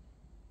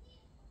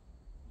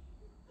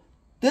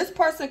 This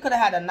person could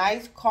have had a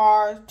nice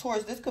car.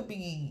 Taurus, this could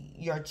be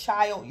your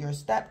child, your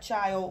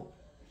stepchild.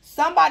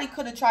 Somebody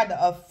could have tried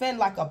to offend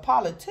like a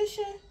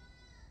politician.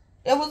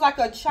 It was like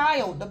a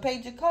child, the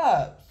Page of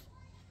Cups.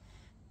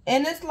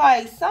 And it's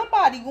like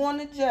somebody going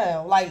to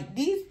jail. Like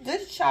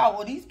this child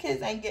or these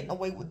kids ain't getting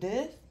away with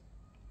this.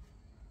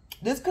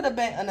 This could have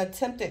been an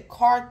attempted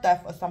car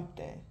theft or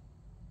something.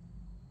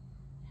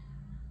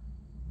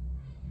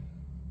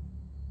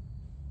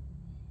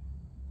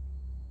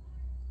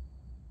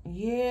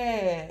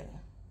 Yeah.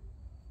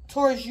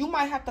 Taurus, you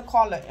might have to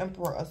call the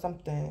Emperor or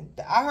something.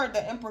 I heard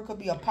the Emperor could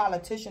be a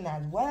politician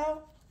as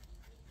well.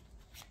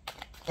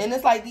 And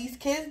it's like these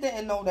kids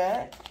didn't know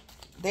that.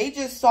 They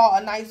just saw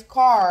a nice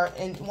car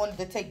and wanted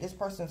to take this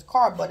person's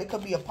car. But it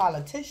could be a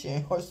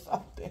politician or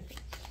something.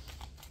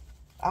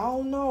 I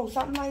don't know.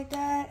 Something like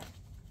that.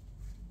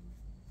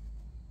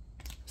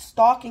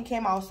 Stalking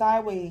came out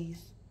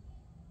sideways.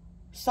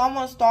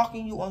 Someone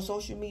stalking you on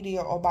social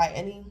media or by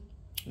any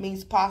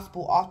means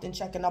possible, often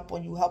checking up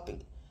on you,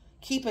 helping,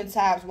 keeping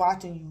tabs,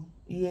 watching you.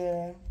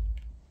 Yeah.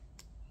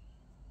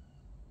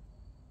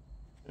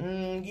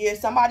 Yeah,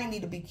 somebody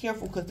need to be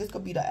careful because this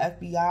could be the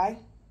FBI.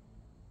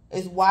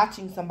 Is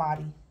watching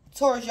somebody.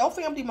 Taurus, your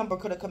family member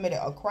could have committed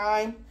a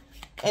crime.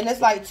 And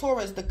it's like,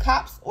 Taurus, the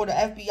cops or the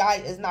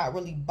FBI is not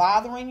really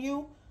bothering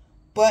you.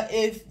 But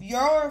if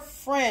your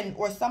friend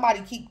or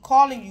somebody keep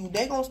calling you,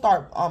 they're going to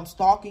start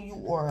stalking you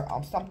or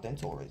something,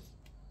 Taurus.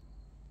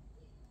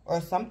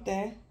 Or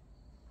something.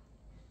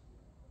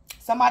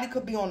 Somebody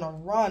could be on a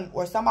run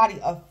or somebody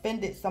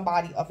offended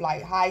somebody of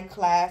like high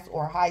class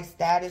or high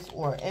status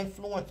or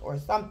influence or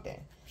something.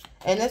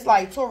 And it's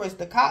like, Taurus,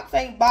 the cops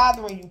ain't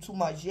bothering you too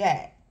much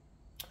yet.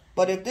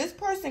 But if this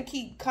person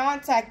keep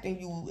contacting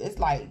you, it's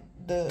like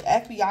the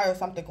FBI or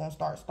something gonna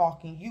start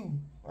stalking you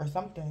or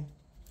something.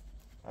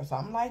 Or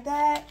something like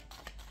that.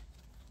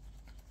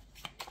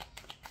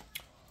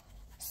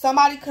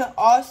 Somebody could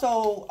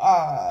also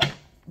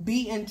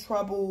be in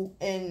trouble,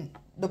 and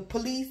the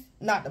police,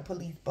 not the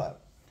police,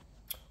 but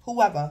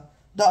whoever,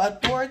 the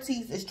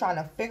authorities is trying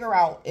to figure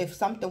out if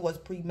something was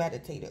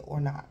premeditated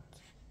or not.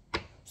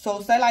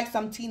 So say like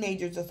some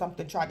teenagers or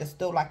something tried to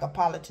steal like a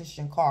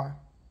politician car.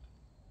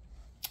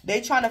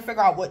 They trying to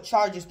figure out what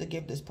charges to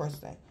give this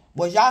person.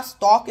 Was y'all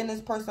stalking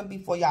this person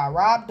before y'all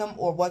robbed them,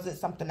 or was it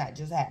something that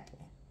just happened?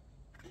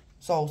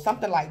 So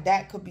something like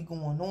that could be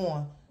going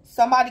on.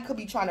 Somebody could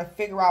be trying to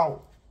figure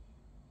out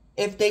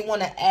if they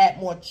want to add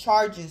more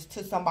charges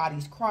to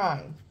somebody's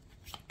crime.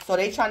 So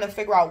they trying to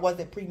figure out, was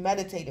it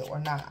premeditated or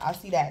not? I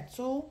see that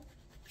too.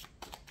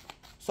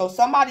 So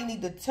somebody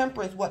needs to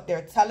temperance what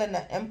they're telling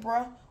the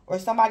Emperor, or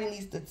somebody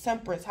needs to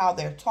temperance how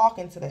they're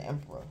talking to the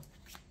Emperor.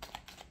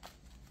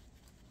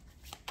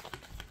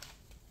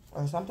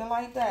 Or something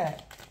like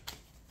that.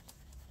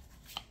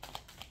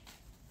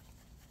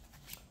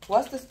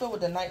 What's the spill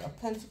with the Knight of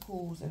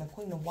Pentacles and the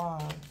Queen of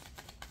Wands?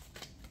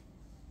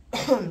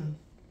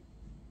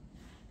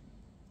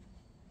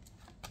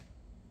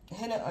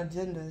 Hidden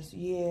agendas,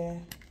 yeah.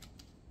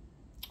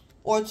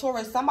 Or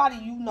Taurus, somebody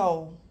you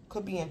know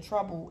could be in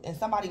trouble and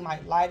somebody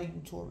might lie to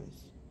you,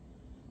 Taurus.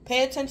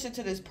 Pay attention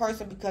to this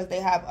person because they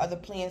have other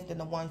plans than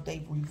the ones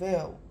they've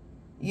revealed.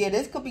 Yeah,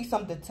 this could be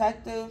some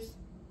detectives.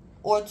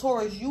 Or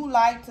Taurus, you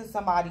lied to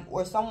somebody,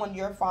 or someone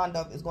you're fond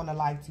of is going to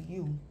lie to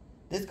you.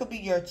 This could be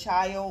your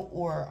child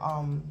or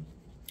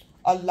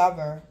a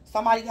lover.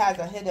 Somebody has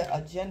a hidden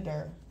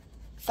agenda.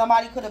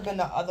 Somebody could have been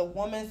the other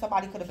woman.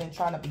 Somebody could have been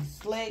trying to be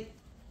slick.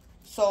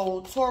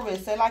 So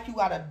Taurus, say like you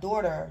got a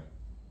daughter.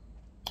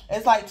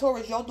 It's like,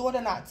 Taurus, your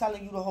daughter not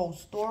telling you the whole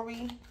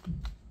story.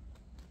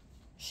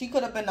 She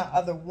could have been the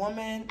other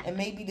woman, and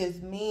maybe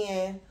this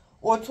man.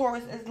 Or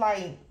Taurus, is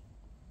like,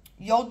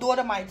 your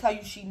daughter might tell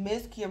you she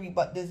miscarried,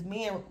 but this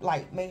man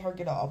like made her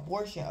get an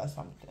abortion or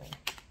something.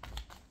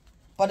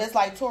 But it's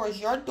like, Taurus,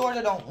 your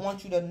daughter don't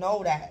want you to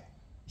know that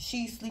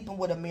she's sleeping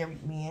with a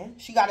married man.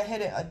 She got a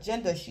hidden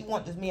agenda. She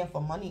want this man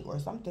for money or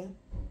something.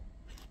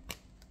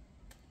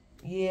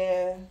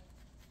 Yeah.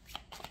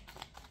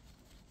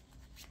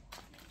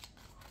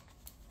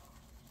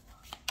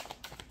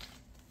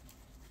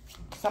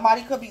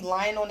 Somebody could be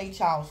lying on their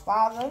child's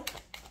father.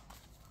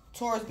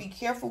 Taurus, be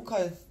careful,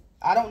 because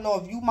I don't know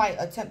if you might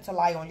attempt to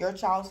lie on your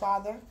child's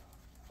father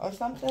or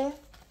something.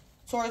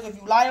 Taurus, if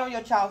you lie on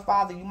your child's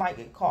father, you might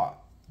get caught.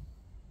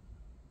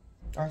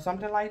 Or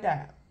something like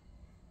that.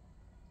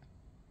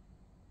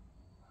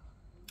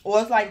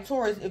 Or it's like,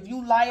 Taurus, if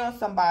you lie on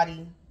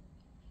somebody,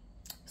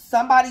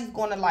 somebody's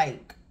going to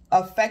like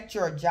affect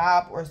your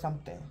job or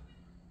something.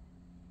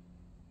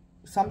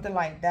 Something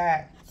like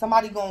that.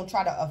 Somebody going to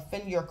try to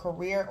offend your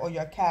career or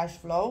your cash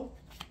flow.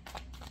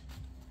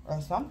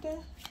 Or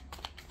something.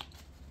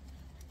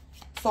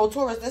 So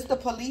Taurus, this the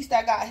police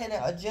that got hidden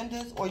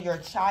agendas, or your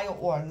child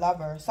or a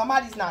lover.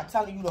 Somebody's not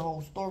telling you the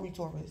whole story,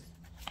 Taurus.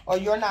 Or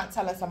you're not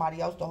telling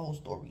somebody else the whole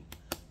story.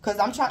 Because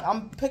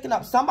I'm picking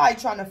up somebody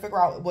trying to figure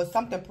out, was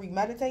something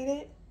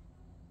premeditated?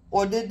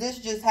 Or did this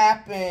just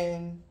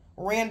happen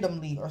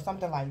randomly or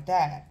something like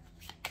that?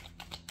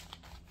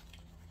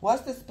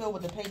 What's the spill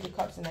with the Page of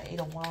Cups and the Eight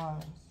of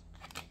Wands?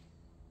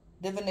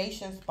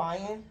 Divination,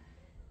 spying.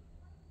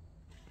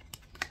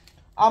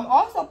 I'm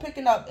also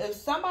picking up, if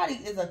somebody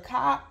is a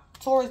cop,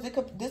 Taurus,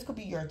 this could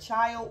be your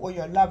child or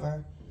your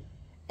lover.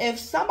 If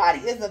somebody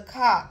is a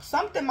cop,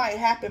 something might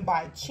happen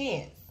by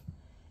chance.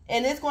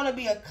 And it's going to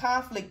be a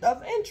conflict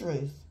of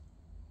interest.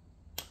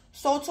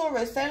 So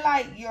Taurus, say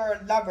like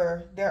your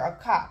lover, they're a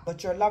cop,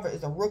 but your lover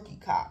is a rookie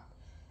cop.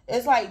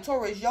 It's like,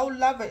 Taurus, your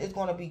lover is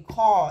going to be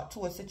called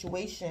to a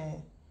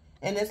situation.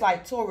 And it's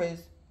like,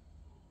 Taurus,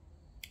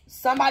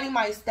 somebody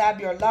might stab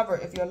your lover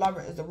if your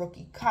lover is a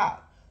rookie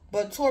cop.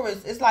 But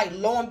Taurus, it's like,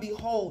 lo and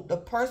behold, the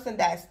person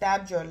that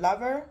stabbed your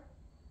lover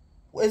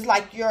is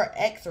like your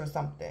ex or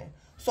something.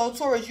 So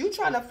Taurus, you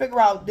trying to figure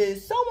out, did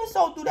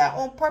so-and-so do that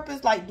on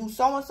purpose? Like, do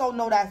so-and-so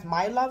know that's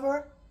my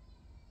lover?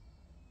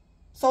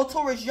 So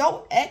Taurus,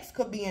 your ex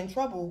could be in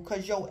trouble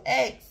because your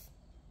ex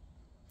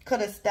could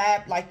have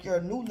stabbed like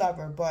your new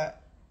lover.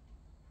 But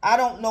I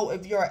don't know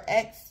if your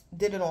ex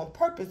did it on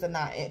purpose or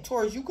not. And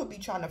Taurus, you could be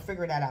trying to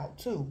figure that out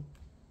too.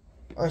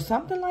 Or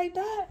something like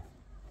that.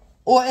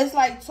 Or it's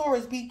like,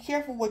 Taurus, be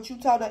careful what you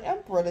tell the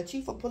Emperor, the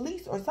chief of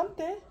police or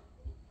something.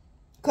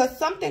 Because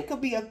something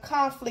could be a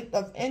conflict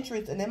of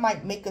interest and it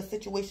might make a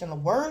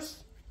situation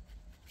worse.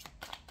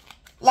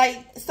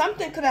 Like,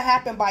 something could have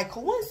happened by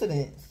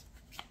coincidence.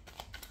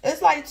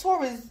 It's like,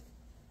 Taurus,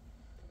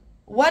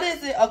 what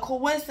is it a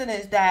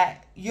coincidence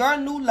that your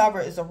new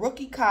lover is a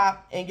rookie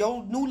cop and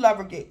your new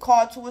lover get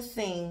called to a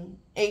scene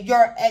and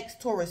your ex,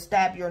 Taurus,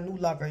 stab your new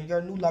lover and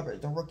your new lover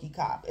is a rookie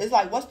cop? It's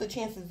like, what's the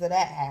chances of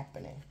that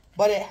happening?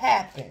 But it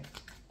happened.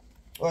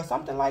 Or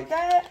something like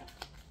that.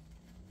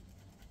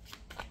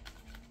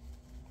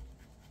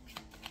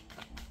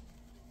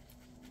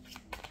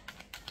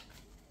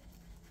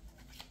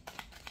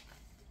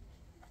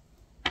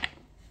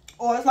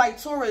 Or it's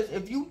like Taurus,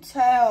 if you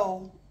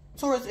tell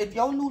Taurus, if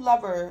your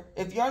lover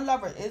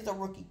is a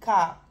rookie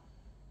cop,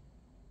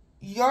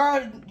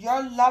 your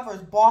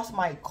lover's boss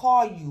might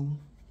call you.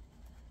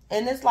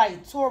 And it's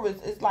like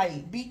Taurus, it's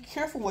like be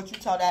careful what you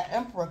tell that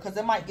Emperor, because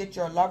it might get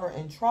your lover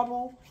in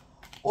trouble.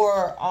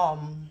 Or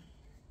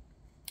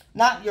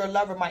not your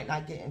lover might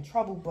not get in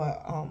trouble,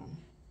 but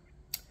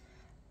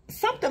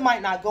something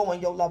might not go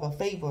in your lover's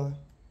favor.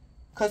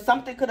 Because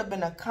something could have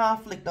been a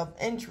conflict of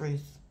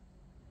interest.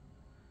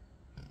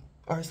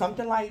 Or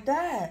something like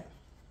that.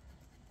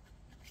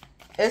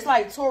 It's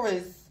like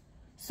Taurus,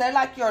 say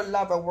like your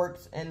lover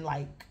works in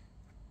like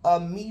a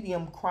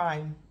medium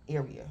crime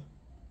area.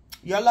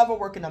 Your lover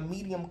work in a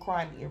medium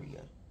crime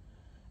area.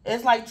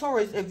 It's like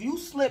Taurus, if you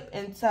slip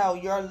and tell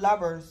your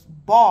lover's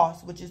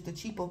boss, which is the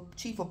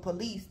chief of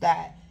police,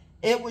 that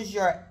it was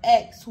your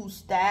ex who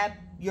stabbed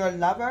your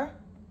lover.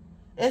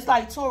 It's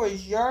like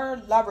Taurus,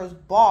 your lover's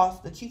boss,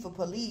 the chief of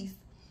police,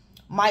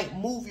 might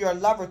move your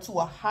lover to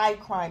a high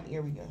crime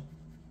area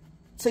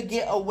to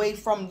get away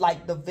from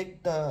like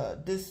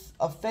this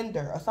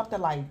offender or something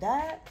like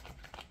that.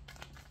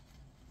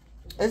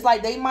 It's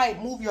like they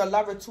might move your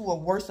lover to a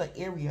worse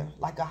area,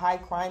 like a high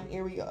crime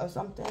area or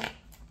something.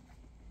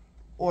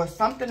 Or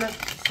something.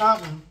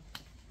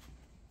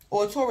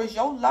 Or Taurus,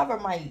 your lover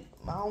might,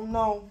 I don't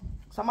know.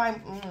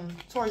 Somebody,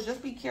 Taurus,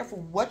 just be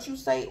careful what you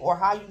say or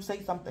how you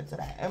say something to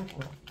that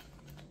Emperor.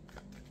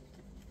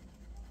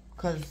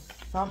 Because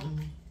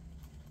something.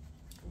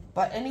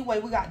 But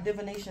anyway, we got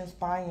divination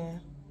spying.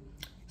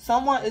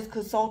 Someone is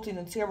consulting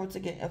the tarot to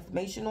get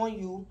information on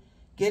you,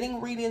 getting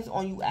readings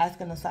on you,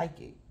 asking a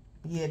psychic.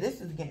 Yeah,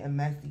 this is getting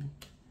messy.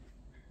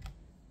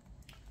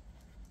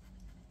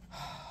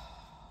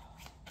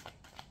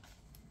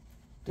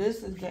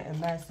 This is getting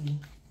messy.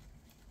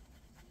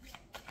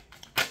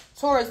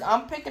 Taurus,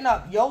 I'm picking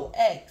up your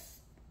ex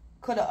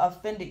could have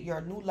offended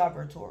your new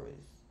lover, Taurus.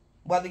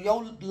 Whether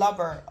your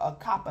lover a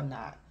cop or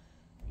not.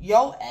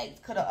 Your ex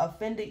could have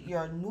offended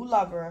your new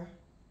lover.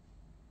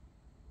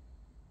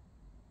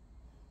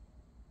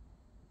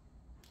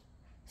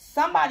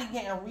 Somebody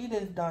getting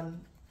readings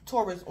done,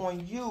 Taurus,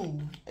 on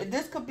you.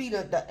 This could be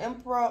the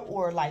Emperor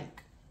or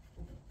like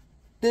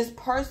this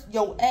person,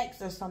 your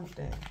ex or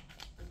something.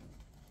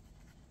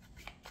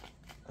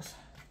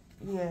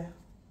 Yeah.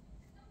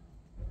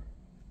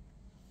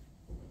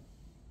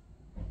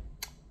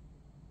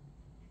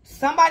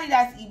 Somebody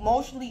that's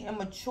emotionally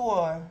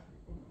immature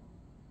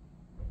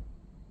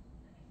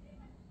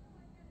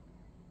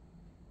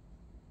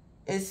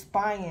is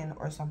spying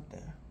or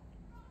something.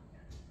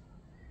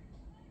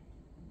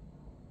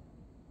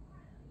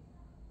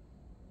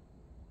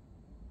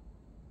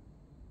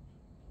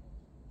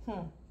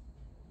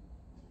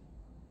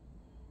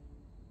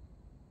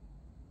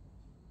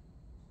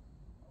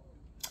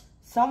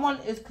 Someone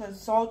is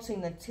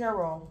consulting the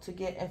tarot to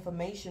get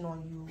information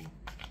on you.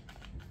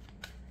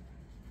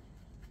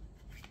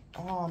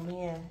 Oh,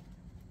 man.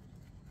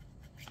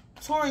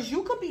 Taurus,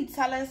 you could be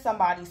telling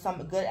somebody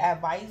some good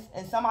advice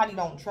and somebody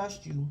don't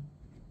trust you.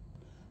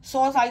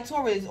 So it's like,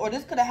 Taurus, or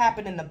this could have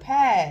happened in the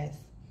past.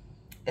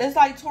 It's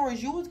like,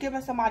 Taurus, you was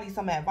giving somebody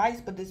some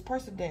advice, but this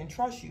person didn't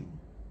trust you.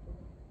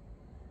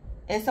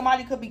 And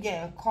somebody could be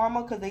getting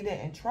karma because they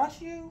didn't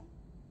trust you.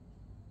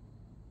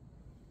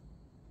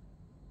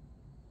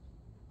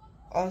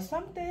 Or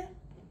something.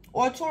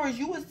 Or Taurus,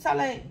 you was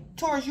trying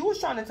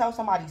to tell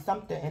somebody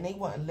something and they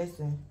wouldn't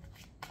listen.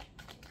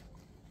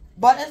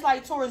 But it's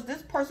like, Taurus,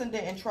 this person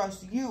didn't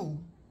trust you.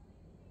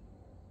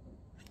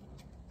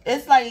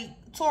 It's like,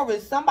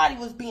 Taurus, somebody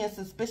was being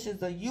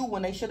suspicious of you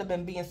when they should have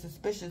been being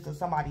suspicious of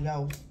somebody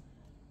else.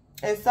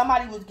 And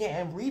somebody was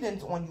getting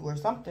readings on you or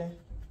something.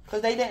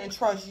 Because they didn't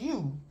trust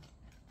you.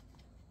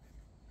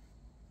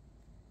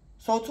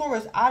 So,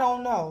 Taurus, I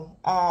don't know.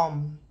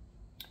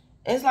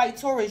 It's like,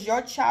 Taurus,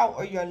 your child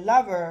or your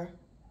lover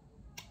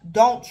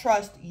don't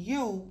trust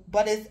you,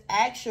 but it's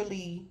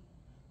actually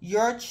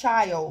your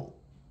child.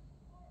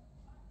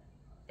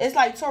 It's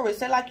like, Taurus,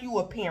 say like you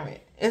a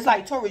parent. It's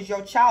like, Taurus,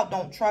 your child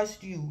don't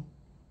trust you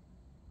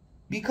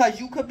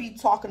because you could be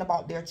talking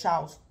about their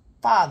child's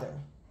father.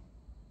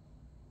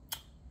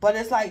 But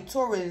it's like,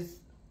 Taurus,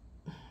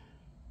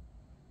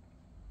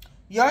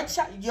 your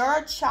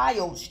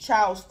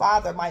child's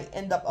father might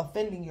end up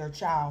offending your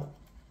child.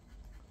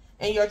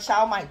 And your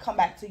child might come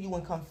back to you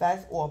and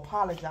confess or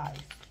apologize.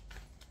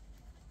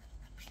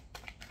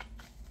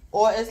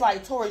 Or it's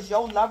like, Taurus,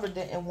 your lover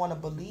didn't want to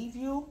believe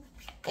you.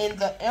 And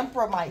the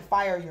Emperor might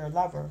fire your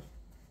lover.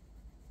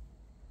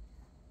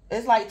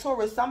 It's like,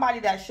 Taurus, somebody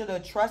that should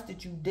have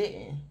trusted you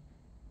didn't.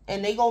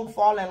 And they gonna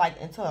fall in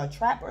like into a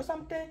trap or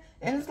something.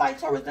 And it's like,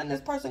 Taurus, then this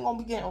person gonna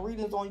be getting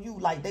readings on you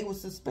like they was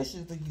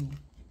suspicious of you.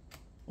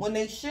 When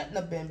they shouldn't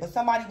have been. But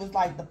somebody was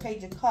like the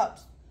Page of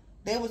Cups.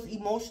 They was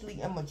emotionally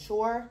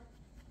immature.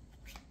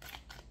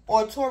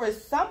 Or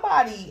Taurus,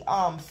 somebody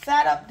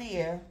sat up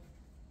there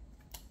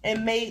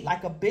and made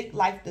like a big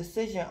life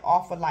decision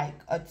off of like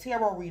a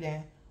tarot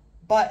reading.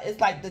 But it's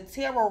like the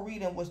tarot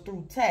reading was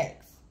through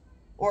text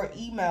or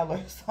email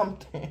or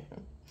something.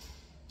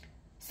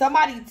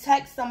 Somebody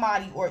text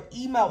somebody or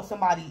email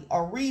somebody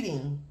a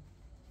reading.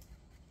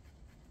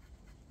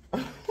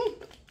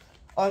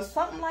 Or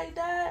something like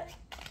that.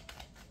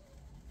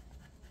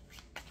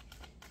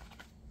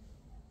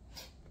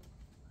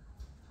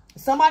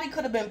 Somebody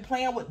could have been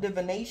playing with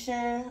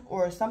divination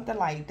or something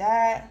like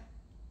that.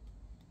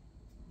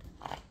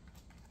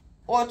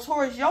 Or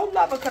Taurus, your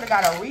lover could have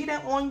got a reading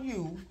on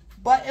you,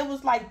 but it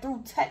was like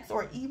through text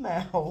or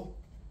email.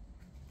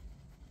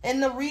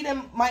 And the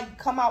reading might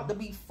come out to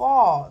be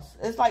false.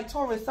 It's like,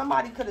 Taurus,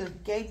 somebody could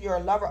have gave your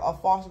lover a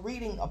false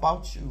reading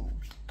about you.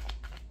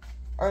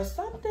 Or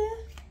something.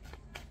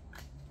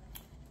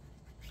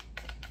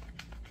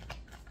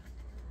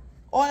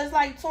 Or it's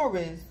like,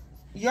 Taurus,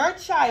 your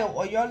child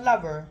or your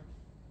lover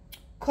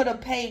could have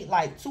paid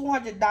like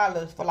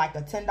 $200 for like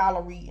a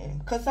 $10 reading.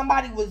 Because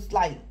somebody was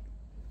like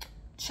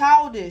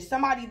childish.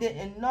 Somebody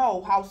didn't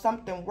know how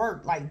something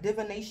worked, like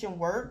divination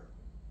worked.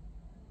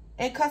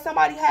 And because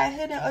somebody had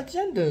hidden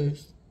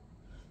agendas.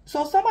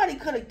 So somebody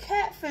could have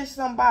catfished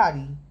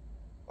somebody.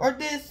 Or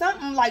did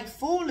something like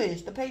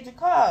foolish, the Page of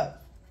Cups.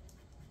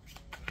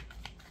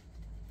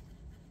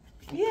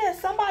 Yeah,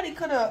 somebody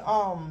could have,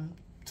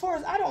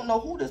 Taurus, I don't know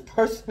who this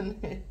person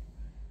is.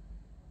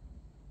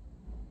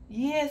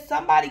 Yeah,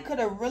 somebody could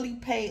have really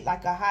paid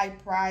like a high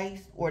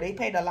price, or they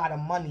paid a lot of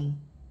money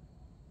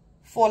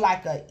for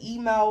like an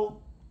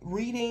email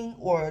reading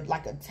or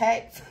like a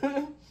text.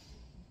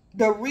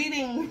 The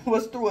reading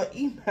was through an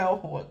email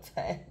or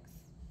text.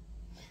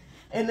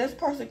 And this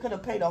person could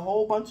have paid a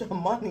whole bunch of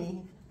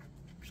money.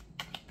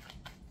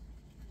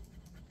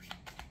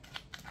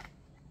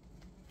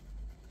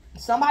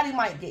 Somebody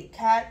might get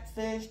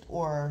catfished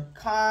or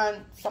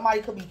conned.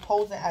 Somebody could be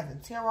posing as a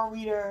tarot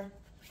reader.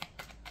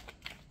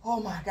 Oh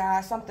my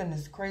God, something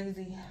is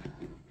crazy.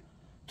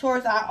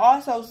 Taurus, I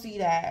also see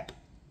that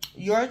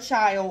your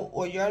child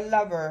or your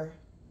lover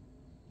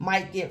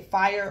might get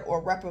fired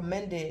or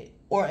reprimanded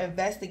or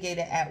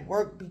investigated at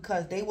work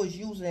because they was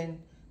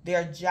using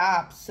their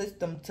job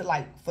system to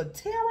like for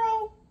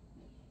tarot.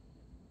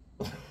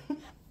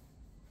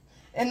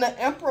 And the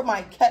Emperor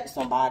might catch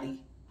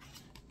somebody.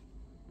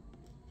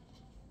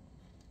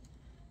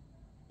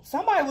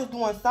 Somebody was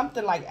doing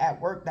something like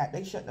at work that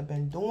they shouldn't have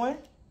been doing.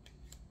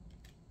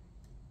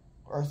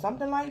 Or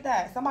something like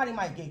that. Somebody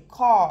might get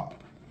caught.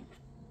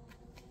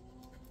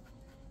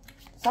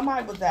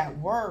 Somebody was at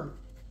work.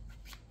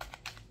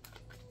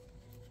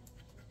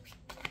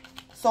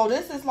 So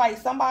this is like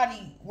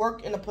somebody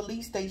worked in a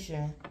police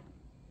station.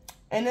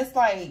 And it's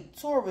like,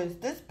 Taurus,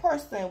 this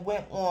person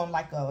went on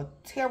like a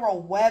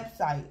tarot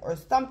website or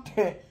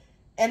something.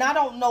 And I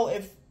don't know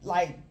if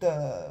like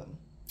the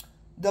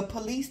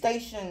police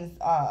station's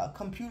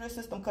computer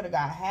system could have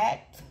got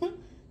hacked.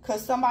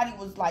 Because somebody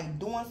was like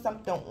doing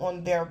something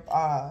on their,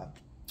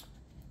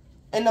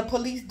 in the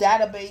police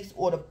database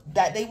or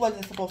that they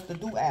wasn't supposed to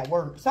do at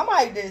work.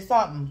 Somebody did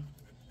something.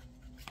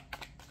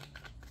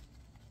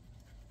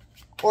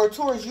 Or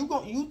Taurus,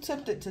 you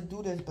tempted to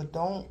do this, but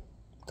don't.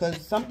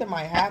 Because something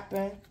might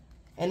happen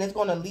and it's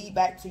going to lead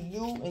back to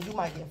you and you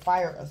might get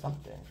fired or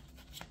something.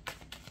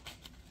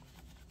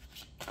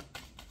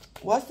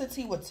 What's the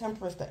tea with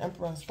Temperance, the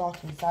Emperor, and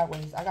stalking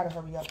sideways? I got to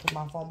hurry up because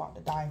my phone about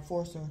to die.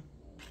 Forcer.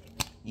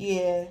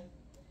 Yeah.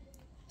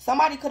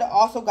 Somebody could have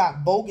also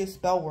got bogus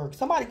spell work.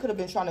 Somebody could have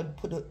been trying to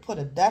put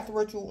a death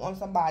ritual on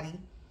somebody.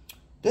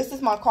 This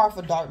is my card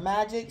for dark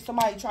magic.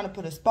 Somebody trying to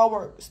put a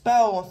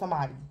spell on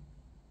somebody.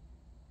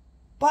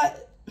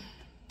 But,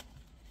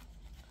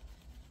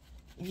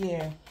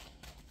 yeah.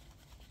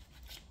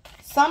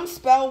 Some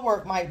spell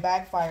work might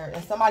backfire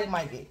and somebody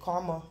might get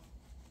karma.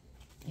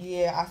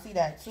 Yeah, I see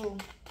that too.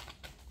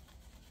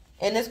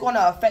 And it's going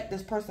to affect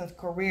this person's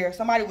career.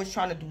 Somebody was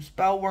trying to do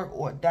spell work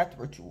or a death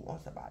ritual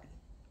on somebody.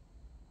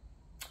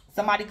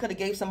 Somebody could have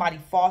gave somebody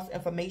false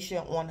information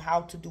on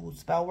how to do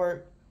spell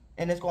work.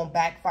 And it's going to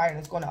backfire and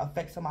it's going to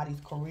affect somebody's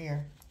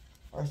career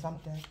or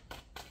something.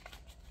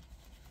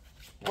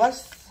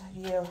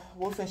 Yeah,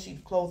 wolf in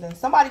sheep's clothing.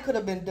 Somebody could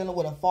have been dealing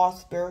with a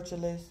false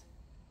spiritualist.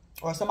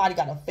 Or somebody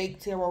got a fake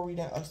tarot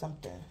reading or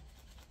something.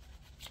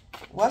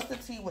 What's the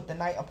tea with the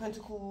Knight of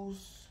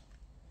Pentacles,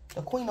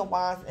 the Queen of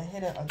Wands, and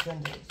hidden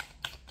agendas?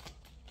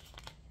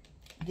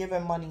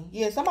 Giving money.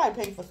 Yeah, somebody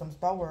paid for some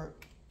spell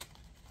work.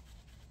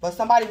 But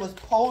somebody was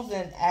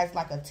posing as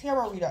like a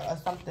tarot reader or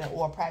something,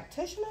 or a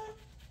practitioner.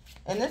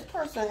 And this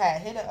person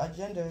had hidden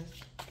agendas.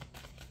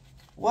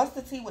 What's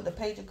the tea with the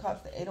Page of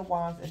Cups, the Eight of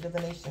Wands, and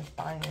divination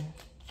spying?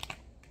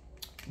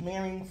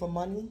 Marrying for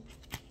money.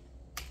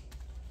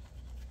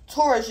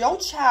 Taurus, your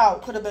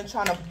child could have been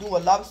trying to do a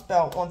love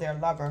spell on their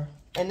lover.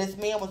 And this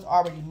man was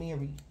already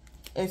married.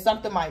 And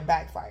something might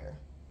backfire.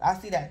 I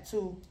see that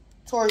too.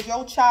 Taurus,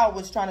 your child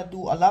was trying to do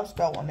a love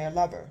spell on their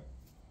lover.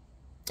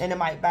 And it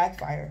might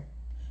backfire.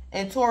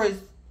 And Taurus,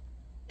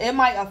 it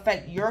might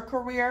affect your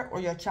career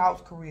or your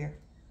child's career.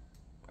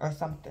 Or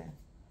something.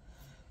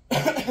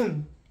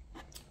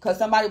 Because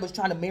somebody was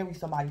trying to marry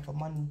somebody for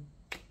money.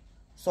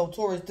 So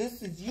Taurus,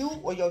 this is you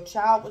or your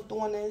child was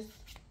doing this.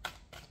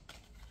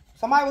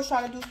 Somebody was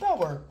trying to do spell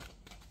work.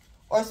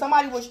 Or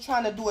somebody was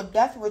trying to do a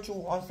death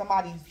ritual on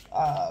somebody's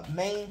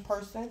main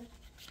person.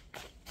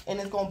 And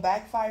it's going to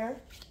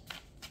backfire.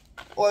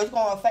 Or it's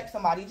going to affect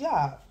somebody's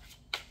job.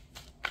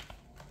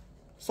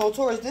 So,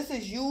 Taurus, this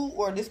is you,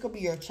 or this could be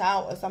your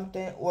child or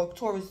something. Or,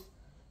 Taurus,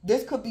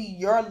 this could be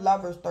your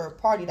lover's third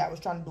party that was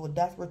trying to do a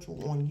death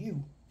ritual on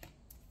you.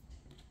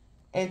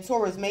 And,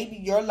 Taurus, maybe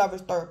your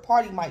lover's third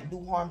party might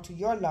do harm to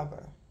your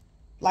lover.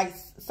 Like,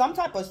 some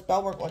type of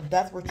spell work or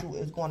death ritual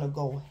is going to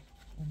go.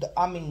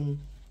 I mean,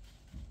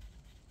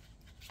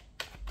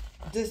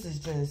 this is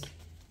just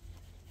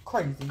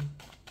crazy.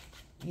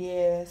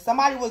 Yeah,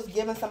 somebody was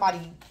giving somebody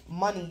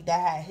money that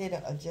had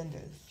hidden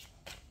agendas.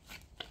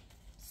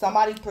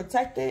 Somebody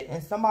protected,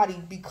 and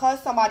somebody,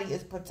 because somebody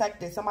is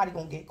protected, somebody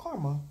gonna get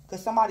karma.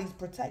 Because somebody's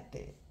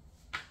protected.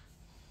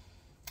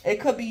 It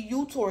could be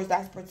you, Taurus,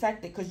 that's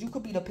protected. Because you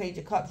could be the Page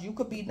of Cups. You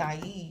could be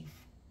naive.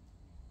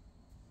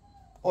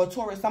 Or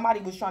Taurus,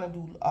 somebody was trying to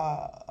do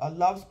a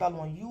love spell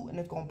on you, and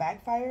it's gonna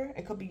backfire.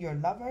 It could be your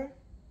lover.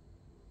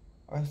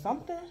 Or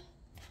something.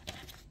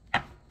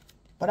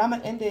 But I'm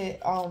going to end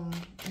it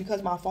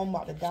because my phone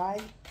about to die.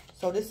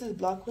 So this is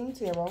Blood Queen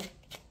Tarot.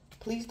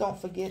 Please don't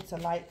forget to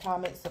like,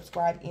 comment,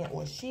 subscribe, and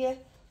or share.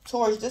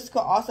 Taurus, this could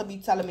also be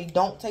telling me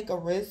don't take a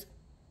risk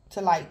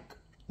to like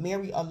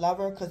marry a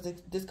lover. Because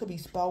this could be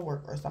spell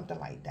work or something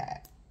like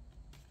that.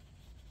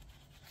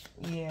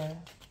 Yeah.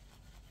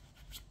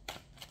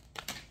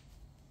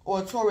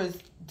 Or Taurus,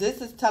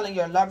 this is telling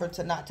your lover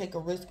to not take a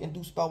risk and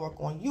do spell work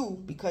on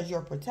you because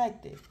you're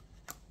protected.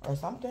 Or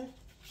something.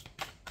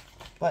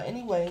 But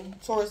anyway,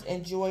 Taurus,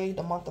 enjoy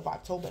the month of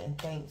October and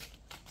thanks.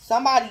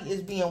 Somebody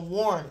is being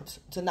warned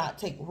to not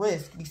take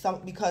risks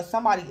because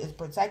somebody is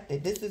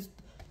protected. This is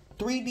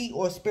 3D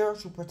or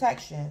spiritual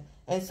protection.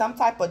 And some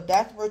type of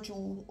death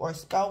ritual or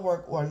spell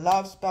work or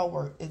love spell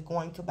work is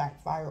going to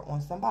backfire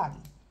on somebody.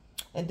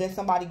 And then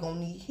somebody going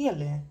to need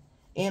healing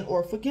and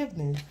or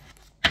forgiveness.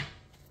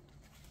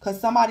 Because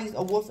somebody's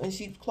a wolf in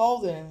sheep's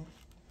clothing.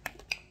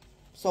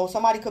 So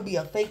somebody could be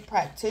a fake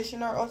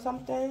practitioner or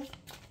something.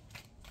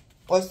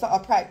 Or a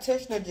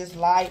practitioner just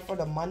lied for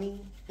the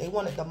money. They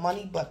wanted the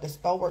money, but the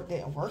spell work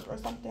didn't work or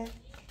something.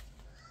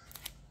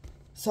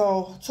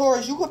 So,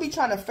 Taurus, you could be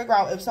trying to figure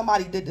out if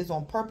somebody did this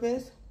on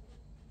purpose.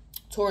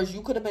 Taurus,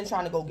 you could have been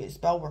trying to go get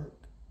spell work.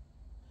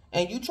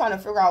 And you trying to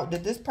figure out,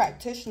 did this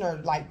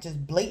practitioner, like,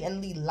 just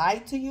blatantly lie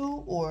to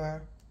you?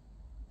 Or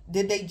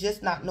did they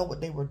just not know what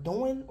they were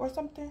doing or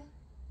something?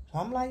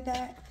 Something like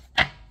that.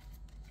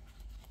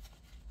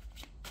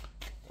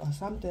 Or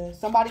something.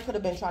 Somebody could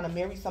have been trying to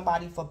marry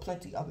somebody for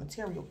plenty of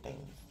material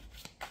things.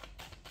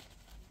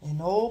 And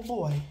oh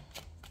boy.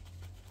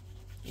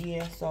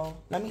 Yeah, so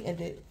let me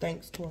end it.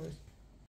 Thanks, Taurus.